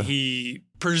with the... He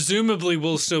presumably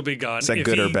will still be gone. Is that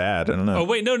good or bad? I don't know. Oh,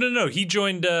 wait, no. He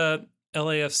joined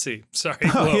LAFC. Sorry.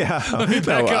 Oh, Whoa. yeah. Let me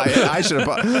back No, up. I should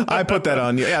have. I put that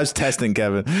on you. Yeah, I was testing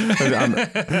Kevin.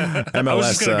 MLS. I was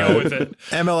just gonna go with it.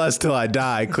 MLS till I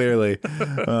die. Clearly.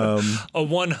 A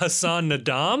one Hassan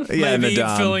Nadam, Yeah, maybe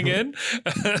Nadam. filling in.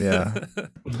 Yeah.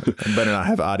 Better not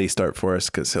have Adi start for us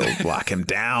because he'll lock him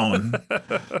down.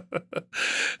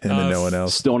 Him and no one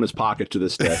else. Still in his pocket to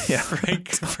this day. Yeah.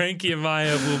 Frankie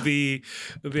Amaya will be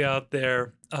out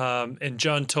there. And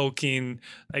John Tolkien,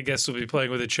 I guess, will be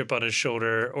playing with a chip on his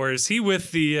shoulder. Or is he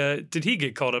with the did he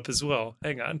get called up as well?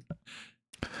 Hang on.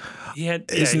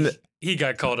 He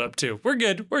got called up too. We're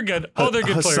good. All their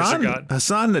good players are gone.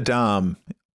 Hassan Nadam,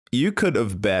 you could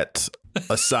have bet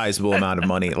a sizable amount of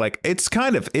money. Like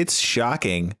it's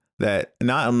shocking that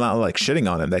I'm not like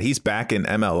shitting on him, that he's back in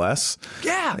MLS.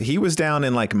 Yeah. He was down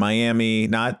in like Miami,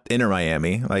 not Inter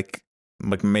Miami, like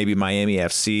maybe Miami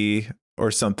FC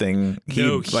or something.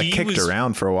 He kicked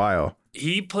around for a while.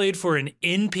 He played for an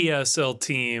NPSL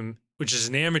team, which is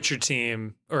an amateur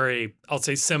team, or I'll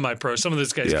say semi-pro. Some of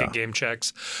those guys get game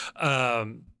checks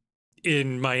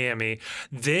in Miami.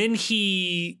 Then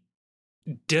he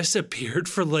disappeared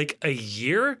for like a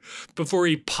year before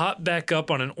he popped back up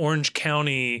on an Orange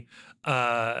County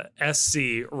SC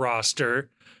roster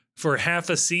for half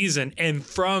a season. And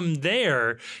from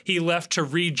there, he left to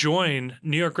rejoin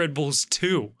New York Red Bulls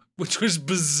 2. Which was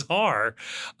bizarre.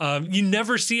 You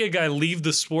never see a guy leave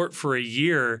the sport for a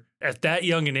year at that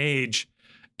young an age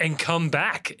and come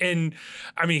back. And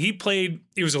I mean, he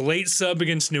was a late sub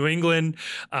against New England.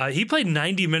 He played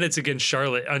 90 minutes against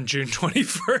Charlotte on June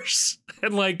 21st.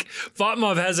 And like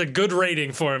Fatmov has a good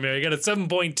rating for him. He got a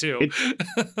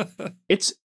 7.2.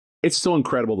 It's still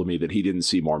incredible to me that he didn't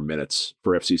see more minutes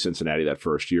for FC Cincinnati that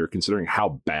first year, considering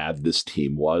how bad this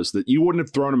team was, that you wouldn't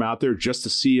have thrown him out there just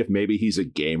to see if maybe he's a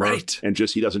gamer and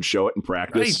just he doesn't show it in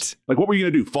practice. Right. Like, what were you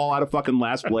going to do? Fall out of fucking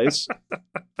last place?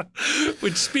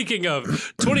 Which, speaking of,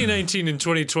 2019 and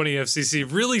 2020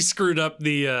 FCC really screwed up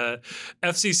the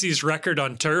FCC's record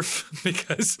on turf,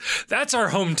 because that's our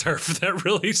home turf that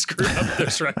really screwed up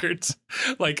those records.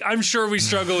 Like, I'm sure we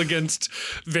struggle against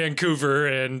Vancouver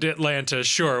and Atlanta.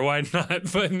 Sure, why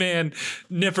not? But man,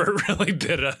 Nipper really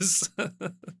bit us.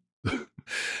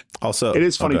 Also, it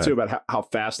is funny too about how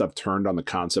fast I've turned on the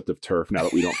concept of turf now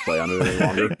that we don't play on it any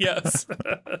longer. Yes.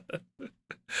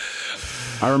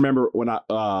 I remember when I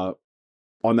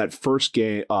on that first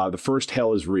game, the first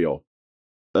Hell is Real.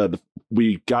 I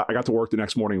got to work the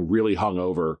next morning really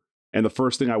hungover, and the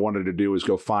first thing I wanted to do was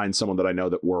go find someone that I know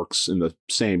that works in the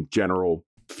same general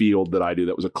field that I do,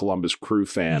 that was a Columbus Crew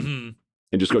fan,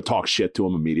 and just go talk shit to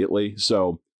him immediately.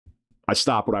 So I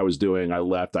stopped what I was doing. I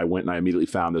left. I went and I immediately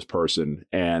found this person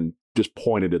and just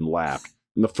pointed and laughed.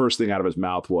 And the first thing out of his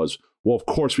mouth was, "Well, of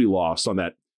course we lost on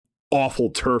that awful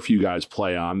turf you guys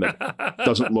play on that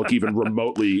doesn't look even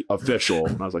remotely official."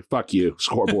 And I was like, "Fuck you,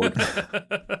 scoreboard."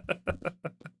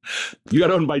 You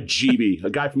got owned by GB, a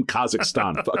guy from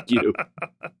Kazakhstan. Fuck you.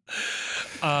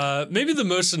 Maybe the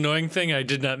most annoying thing, I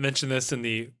did not mention this in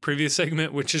the previous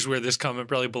segment, which is where this comment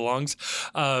probably belongs.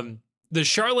 The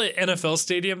Charlotte NFL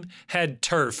Stadium had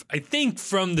turf, I think,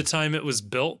 from the time it was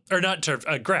built, or not turf,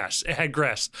 grass. It had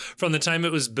grass from the time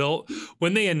it was built.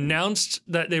 When they announced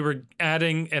that they were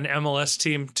adding an MLS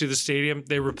team to the stadium,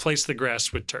 they replaced the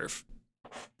grass with turf.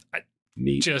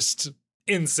 Neat. Just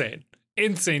insane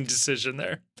decision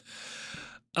there.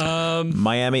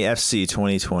 Miami FC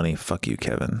 2020. Fuck you,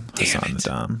 Kevin. Hassan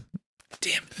Nadam.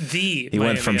 Damn. He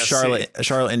went from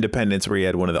Charlotte Independence, where he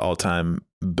had one of the all-time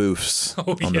boofs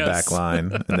on the back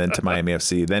line, and then to Miami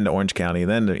FC, then to Orange County,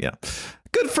 then to,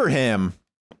 good for him.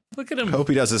 Look at him. Hope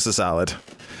he does us a solid.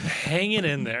 Hanging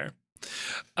in there.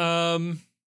 So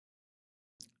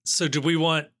do we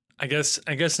want, I guess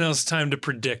now it's time to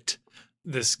predict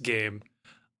this game.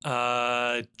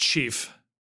 Chief,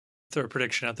 throw a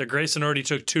prediction out there. Grayson already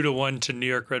took 2-1 to New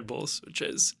York Red Bulls, which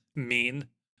is mean.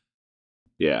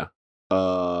 Yeah.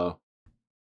 1-1,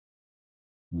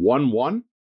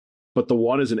 but the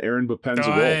one is an Aaron Bupenza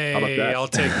goal. How about that? I'll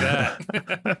take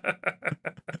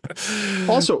that.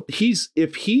 Also,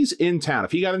 if he's in town,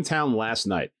 if he got in town last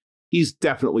night, he's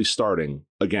definitely starting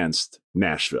against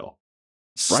Nashville.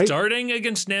 Right? Starting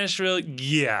against Nashville,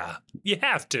 yeah, you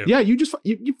have to. Yeah, you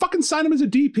fucking sign him as a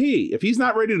DP. If he's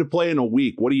not ready to play in a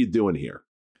week, what are you doing here?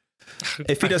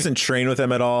 If he doesn't train with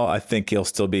them at all, I think he'll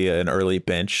still be an early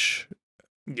bench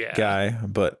guy,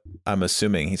 but I'm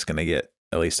assuming he's going to get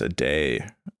at least a day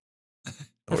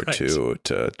or two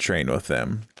to train with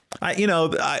them.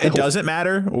 It doesn't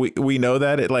matter. We know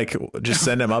that. It just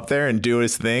send him up there and do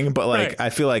his thing. But I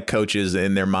feel like coaches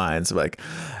in their minds he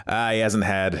hasn't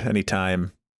had any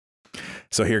time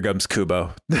So here comes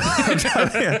Kubo. This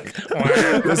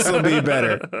will be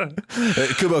better.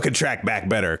 Kubo can track back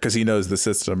better because he knows the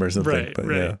system or something. Right, but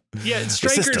right. Yeah,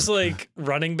 Striker's like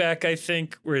running back, I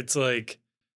think, where it's like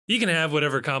you can have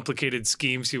whatever complicated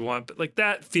schemes you want, but like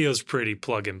that feels pretty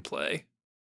plug and play.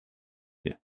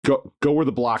 Yeah, go where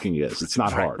the blocking is. It's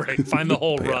not hard. Right, find the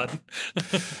whole run.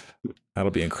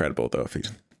 That'll be incredible though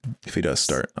if he does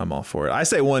start. I'm all for it. I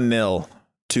say 1-0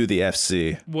 to the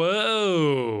FC.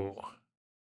 Whoa.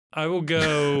 I will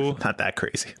go. Not that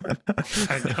crazy.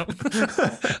 I know.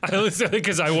 I only said it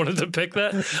because I wanted to pick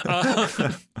that.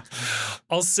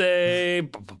 I'll say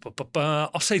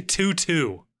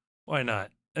 2-2. Why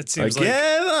not? It seems like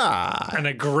an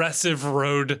aggressive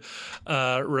road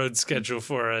schedule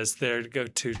for us there to go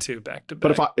 2-2 back to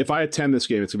back. But if I attend this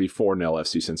game, it's gonna be 4-0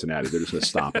 FC Cincinnati. They're just gonna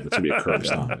stomp it. It's gonna be a curb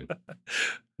stomping.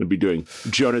 Gonna be doing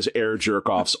Jonah's air jerk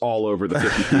offs all over the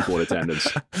 50 people in attendance.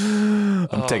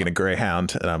 I'm taking a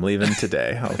Greyhound and I'm leaving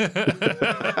today.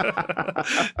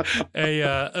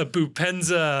 A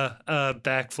Bupenza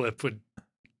backflip would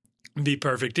be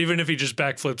perfect. Even if he just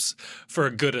backflips for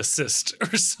a good assist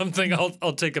or something,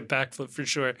 I'll take a backflip for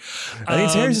sure. I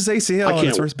think Terrence's ACL on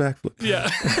his first backflip. Yeah.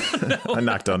 I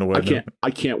knocked on the wood.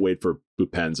 I can't wait for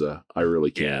Bupenza. I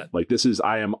really can't. Yeah.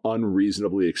 I am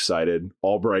unreasonably excited.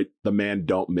 Albright, the man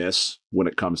don't miss when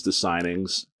it comes to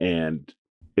signings, and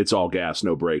it's all gas,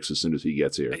 no brakes as soon as he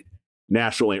gets here.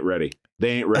 Nashville ain't ready.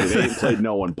 They ain't ready. They ain't played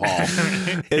no one, Paul.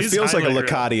 It feels like a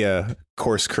Locadia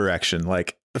course correction.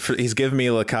 Like he's giving me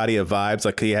Locadia vibes.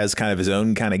 Like he has kind of his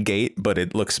own kind of gait, but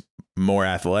it looks more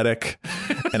athletic.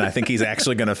 And I think he's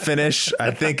actually going to finish.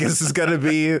 I think this is going to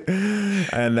be,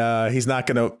 and he's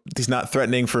not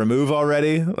threatening for a move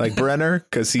already like Brenner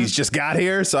because he's just got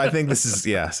here. So I think this is,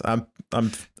 yes, I'm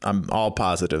all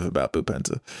positive about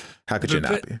Bupenza. How could you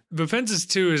not be? Bupenza's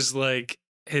too is like,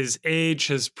 his age,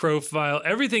 his profile,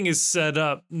 everything is set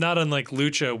up, not unlike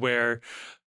Lucha, where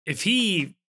if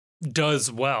he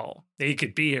does well, he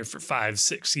could be here for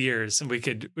 5-6 years and we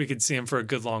could see him for a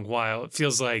good long while. It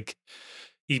feels like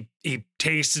he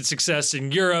tasted success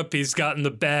in Europe. He's gotten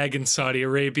the bag in Saudi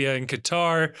Arabia and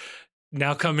Qatar.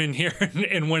 Now come in here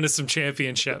and win us some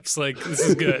championships. Like, this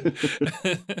is good.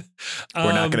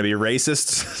 We're not going to be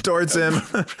racist towards him.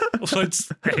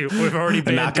 We've already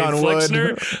banned Dave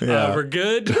Flexner. Yeah. We're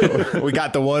good. We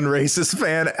got the one racist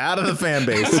fan out of the fan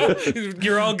base.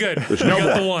 You're all good. There's no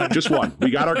more. The one. Just one.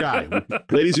 We got our guy.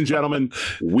 Ladies and gentlemen,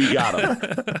 we got him.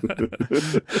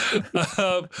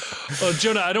 Well,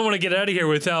 Jonah, I don't want to get out of here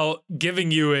without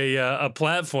giving you a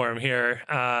platform here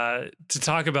to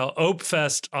talk about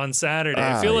OpeFest on Saturday.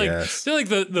 I feel like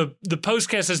the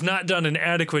postcast has not done an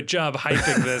adequate job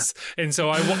hyping this, and so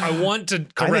I want to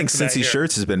correct I think Cincy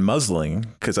Shirts has been muzzling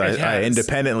because I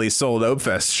independently sold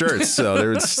OpeFest shirts, so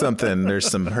there's some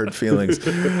hurt feelings.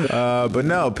 But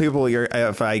no, people,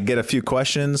 if I get a few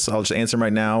questions, I'll just answer them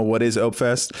right now. What is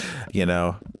OpeFest?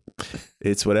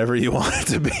 It's whatever you want it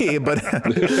to be, but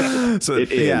so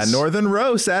Northern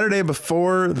Row Saturday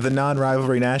before the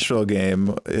non-rivalry Nashville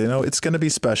game. It's going to be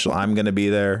special. I'm going to be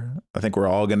there. I think we're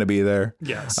all going to be there.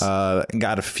 Yes.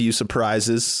 Got a few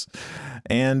surprises,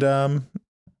 and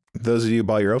those of you who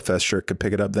bought your OpeFest shirt could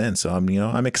pick it up then. So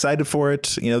I'm excited for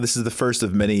it. This is the first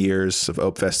of many years of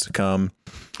OpeFest to come.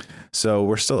 So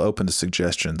we're still open to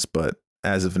suggestions, but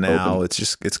as of now,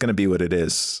 it's going to be what it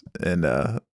is, and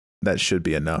that should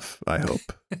be enough, I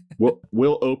hope.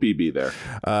 Will Opie be there?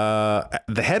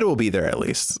 The head will be there at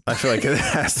least. I feel like it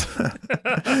has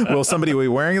to. Will somebody be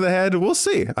wearing the head? We'll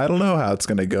see. I don't know how it's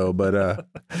going to go, but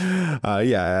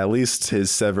at least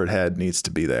his severed head needs to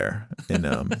be there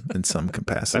in some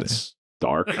capacity. That's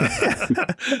dark. It's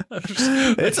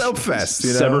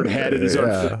OpeFest. Severed head in his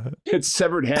own. It's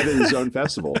severed head in his own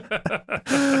festival.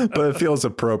 But it feels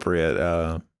appropriate.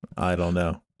 I don't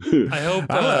know. I hope.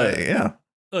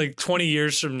 Like 20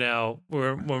 years from now,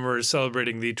 when we're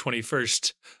celebrating the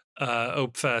 21st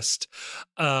OpeFest,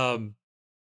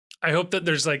 I hope that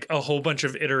there's like a whole bunch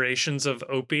of iterations of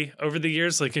Opie over the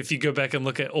years. Like if you go back and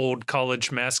look at old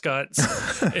college mascots,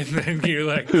 and then you're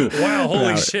like, wow,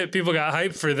 holy shit, people got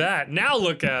hyped for that. Now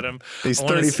look at him. He's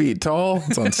 30 feet tall.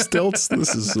 It's on stilts.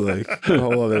 This is like a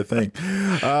whole other thing.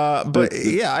 But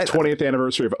yeah. 20th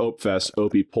anniversary of OpeFest,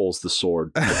 Opie pulls the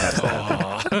sword.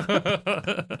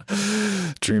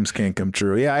 Dreams can't come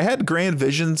true. Yeah, I had grand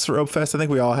visions for OpeFest. I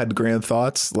think we all had grand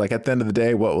thoughts. Like at the end of the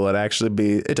day, what will it actually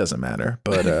be? It doesn't matter.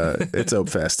 But it's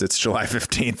OpeFest. It's July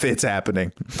 15th. It's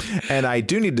happening. And I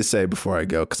do need to say before I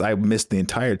go, because I missed the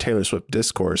entire Taylor Swift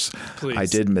discourse. Please. I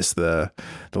did miss the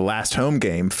last home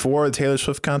game for the Taylor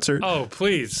Swift concert. Oh,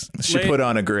 please. She put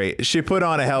on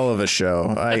a hell of a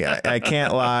show. I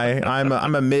can't lie.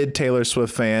 I'm a mid Taylor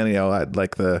Swift fan. You know, I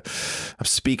like the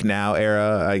Speak Now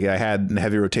era. I had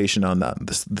heavy rotation on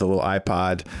the little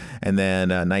iPod, and then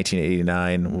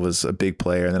 1989 was a big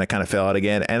player, and then I kind of fell out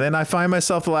again. And then I find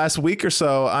myself the last week or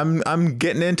so, I'm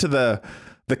getting into the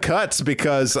cuts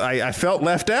because I felt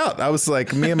left out. I was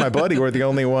like, me and my buddy were the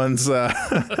only ones not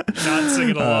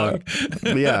singing along.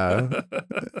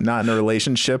 Not in a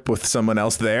relationship with someone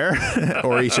else there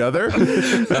or each other.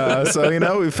 So, you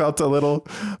know, we felt a little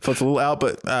out,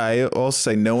 but I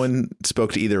also say no one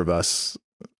spoke to either of us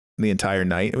the entire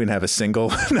night. We didn't have a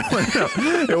single.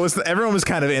 Everyone was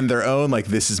kind of in their own, like,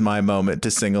 this is my moment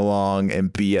to sing along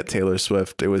and be at Taylor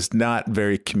Swift. It was not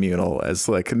very communal, as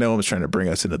like no one was trying to bring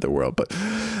us into the world, but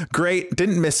great.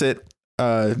 Didn't miss it.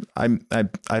 I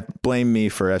blame me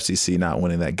for FCC not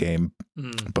winning that game,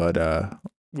 but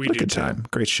we do good time.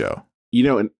 Great show. You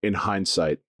know, in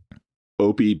hindsight,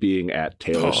 Opie being at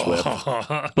Taylor Swift,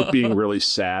 but being really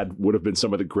sad would have been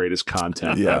some of the greatest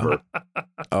content ever.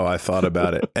 Oh, I thought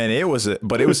about it, and it was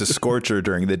a scorcher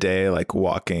during the day, like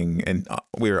walking, and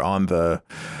we were on the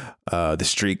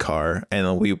streetcar,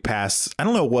 and we passed. I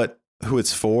don't know who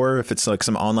it's for, if it's like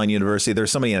some online university.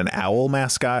 There's somebody in an owl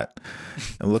mascot.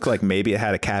 It looked like maybe it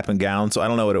had a cap and gown, so I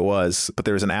don't know what it was, but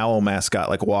there was an owl mascot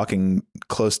like walking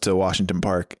close to Washington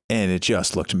Park, and it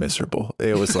just looked miserable.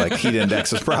 It was like heat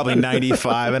index was probably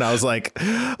 95, and I was like,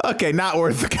 okay, not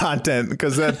worth the content,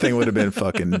 because that thing would have been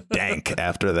fucking dank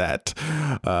after that.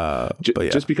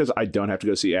 Just because I don't have to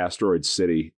go see Asteroid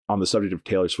City, on the subject of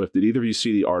Taylor Swift, did either of you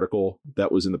see the article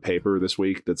that was in the paper this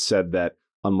week that said that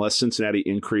unless Cincinnati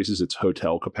increases its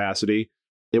hotel capacity,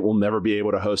 it will never be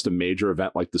able to host a major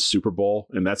event like the Super Bowl?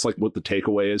 And that's like what the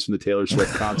takeaway is from the Taylor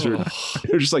Swift concert.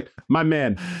 They're just like, my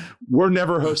man, we're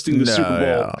never hosting the Super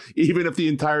Bowl, even if the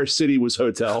entire city was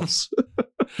hotels.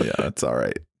 Yeah, that's all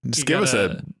right. Just give us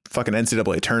a fucking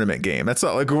NCAA tournament game. That's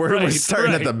not like we're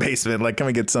starting at the basement. Like, can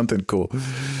we get something cool?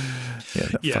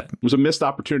 It was a missed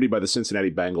opportunity by the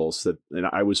Cincinnati Bengals and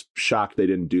I was shocked they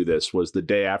didn't do this. Was the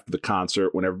day after the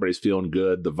concert, when everybody's feeling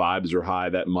good, the vibes are high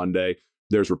that Monday.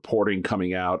 There's reporting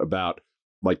coming out about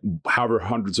like however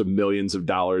hundreds of millions of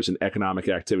dollars in economic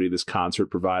activity this concert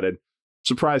provided.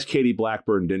 Surprised Katie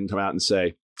Blackburn didn't come out and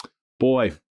say,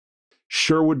 boy,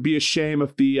 sure would be a shame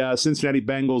if the Cincinnati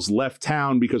Bengals left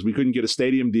town because we couldn't get a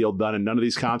stadium deal done and none of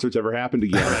these concerts ever happened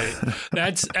again. Right.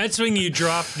 That's when you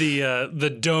drop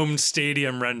the domed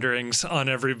stadium renderings on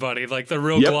everybody, like the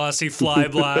real glossy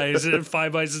flybys and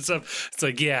flybys and stuff. It's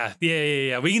like, yeah.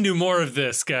 We can do more of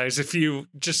this, guys, if you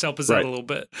just help us out a little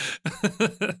bit.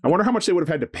 I wonder how much they would have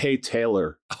had to pay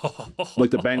Taylor.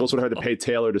 Like the Bengals would have had to pay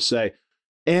Taylor to say,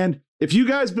 and if you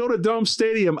guys build a dome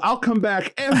stadium, I'll come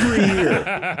back every year.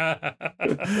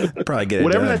 Probably get it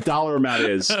whatever done. that dollar amount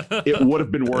is, it would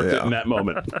have been worth it in that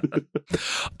moment.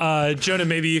 Jonah,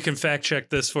 maybe you can fact check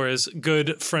this for us.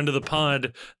 Good friend of the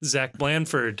pod, Zach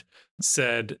Blanford,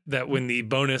 said that when the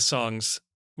bonus songs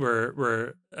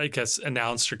were I guess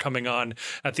announced or coming on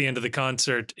at the end of the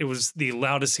concert, it was the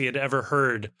loudest he had ever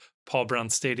heard Paul Brown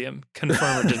Stadium.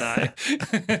 Confirm or deny?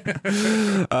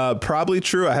 Probably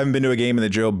true. I haven't been to a game in the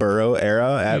Joe Burrow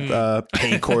era at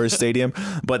Paycor Stadium,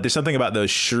 but there's something about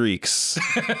those shrieks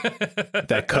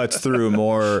that cuts through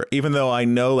more, even though I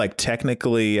know, like,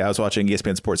 technically I was watching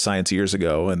ESPN Sports Science years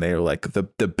ago and they were like the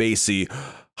bassy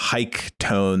hike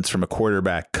tones from a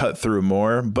quarterback cut through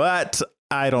more, but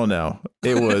I don't know.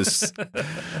 It was,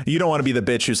 you don't want to be the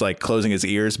bitch who's like closing his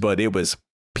ears, but it was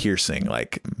piercing,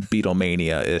 like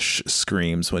Beatlemania-ish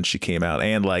screams when she came out.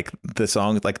 And like the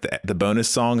songs, like the bonus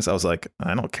songs, I was like,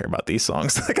 I don't care about these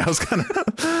songs. Like I was kind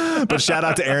of, but shout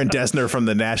out to Aaron Dessner from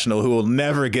the National, who will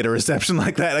never get a reception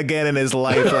like that again in his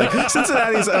life. Like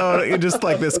Cincinnati's own, just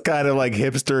like this kind of like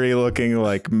hipstery looking,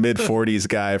 like mid 40s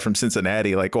guy from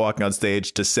Cincinnati, like walking on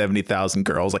stage to 70,000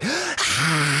 girls. Like,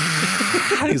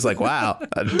 he's like, wow,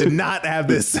 I did not have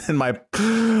this in my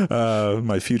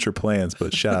future plans,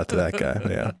 but shout out to that guy.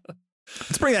 Yeah.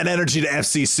 Let's bring that energy to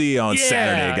FCC on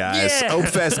Saturday, guys. Yeah.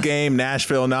 OpeFest game,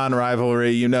 Nashville,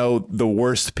 non-rivalry. You know, the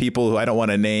worst people who I don't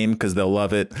want to name because they'll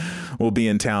love it will be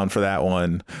in town for that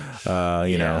one.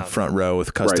 You know, front row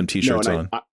with custom T-shirts on.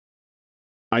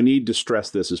 I need to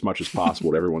stress this as much as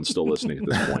possible to everyone still listening at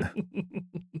this point.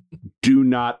 Do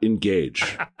not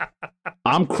engage.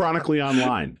 I'm chronically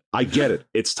online. I get it.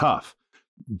 It's tough.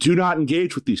 Do not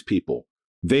engage with these people.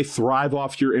 They thrive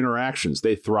off your interactions.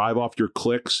 They thrive off your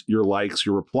clicks, your likes,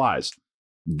 your replies.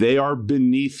 They are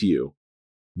beneath you.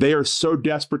 They are so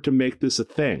desperate to make this a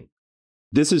thing.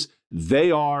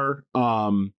 They are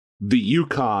the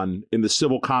Yukon in the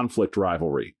civil conflict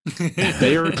rivalry.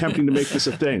 They are attempting to make this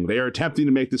a thing. They are attempting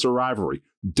to make this a rivalry.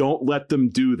 Don't let them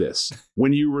do this.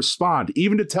 When you respond,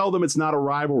 even to tell them it's not a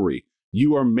rivalry,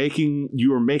 you are making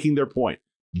their point.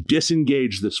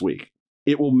 Disengage this week.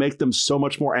 It will make them so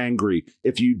much more angry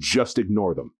if you just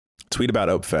ignore them. Tweet about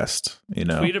OpeFest.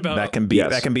 Tweet about that can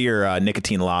be your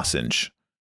nicotine lozenge.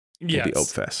 Yes. The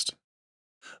OpeFest.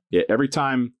 Yeah, every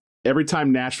time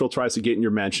Nashville tries to get in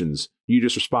your mentions, you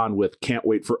just respond with "Can't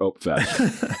wait for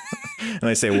OpeFest." And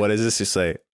I say, "What is this?" You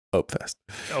say, "OpeFest."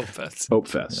 OpeFest.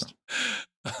 OpeFest.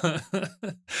 Yeah.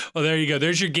 Well, there you go.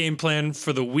 There's your game plan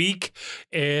for the week,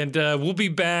 and we'll be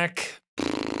back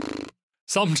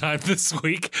sometime this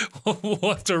week. We'll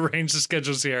have to arrange the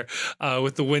schedules here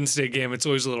with the Wednesday game. It's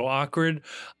always a little awkward,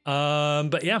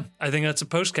 but yeah, I think that's a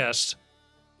postcast.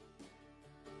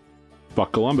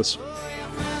 Fuck Columbus.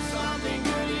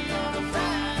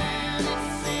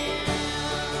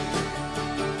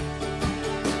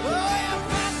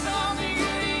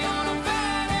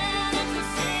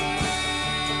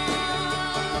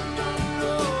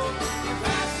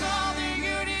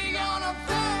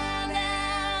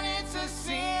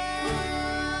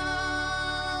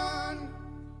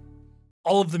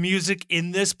 All of the music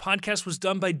in this podcast was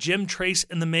done by Jim Trace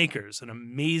and the Makers, an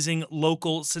amazing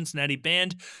local Cincinnati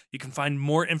band. You can find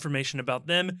more information about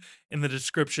them in the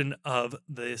description of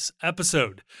this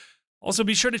episode. Also,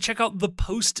 be sure to check out The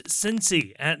Post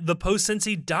Cincy at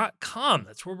thepostcincy.com.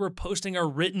 That's where we're posting our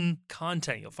written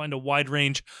content. You'll find a wide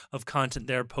range of content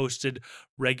there posted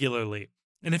regularly.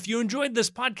 And if you enjoyed this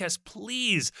podcast,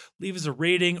 please leave us a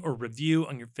rating or review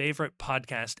on your favorite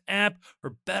podcast app,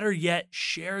 or better yet,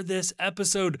 share this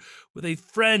episode with a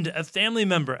friend, a family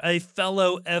member, a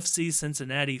fellow FC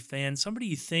Cincinnati fan, somebody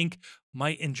you think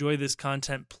might enjoy this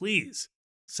content. Please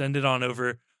send it on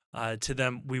over to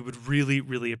them. We would really,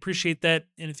 really appreciate that.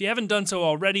 And if you haven't done so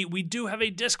already, we do have a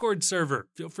Discord server.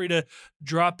 Feel free to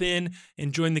drop in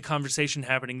and join the conversation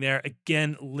happening there.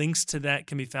 Again, links to that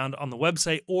can be found on the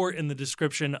website or in the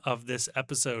description of this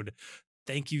episode.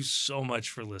 Thank you so much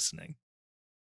for listening.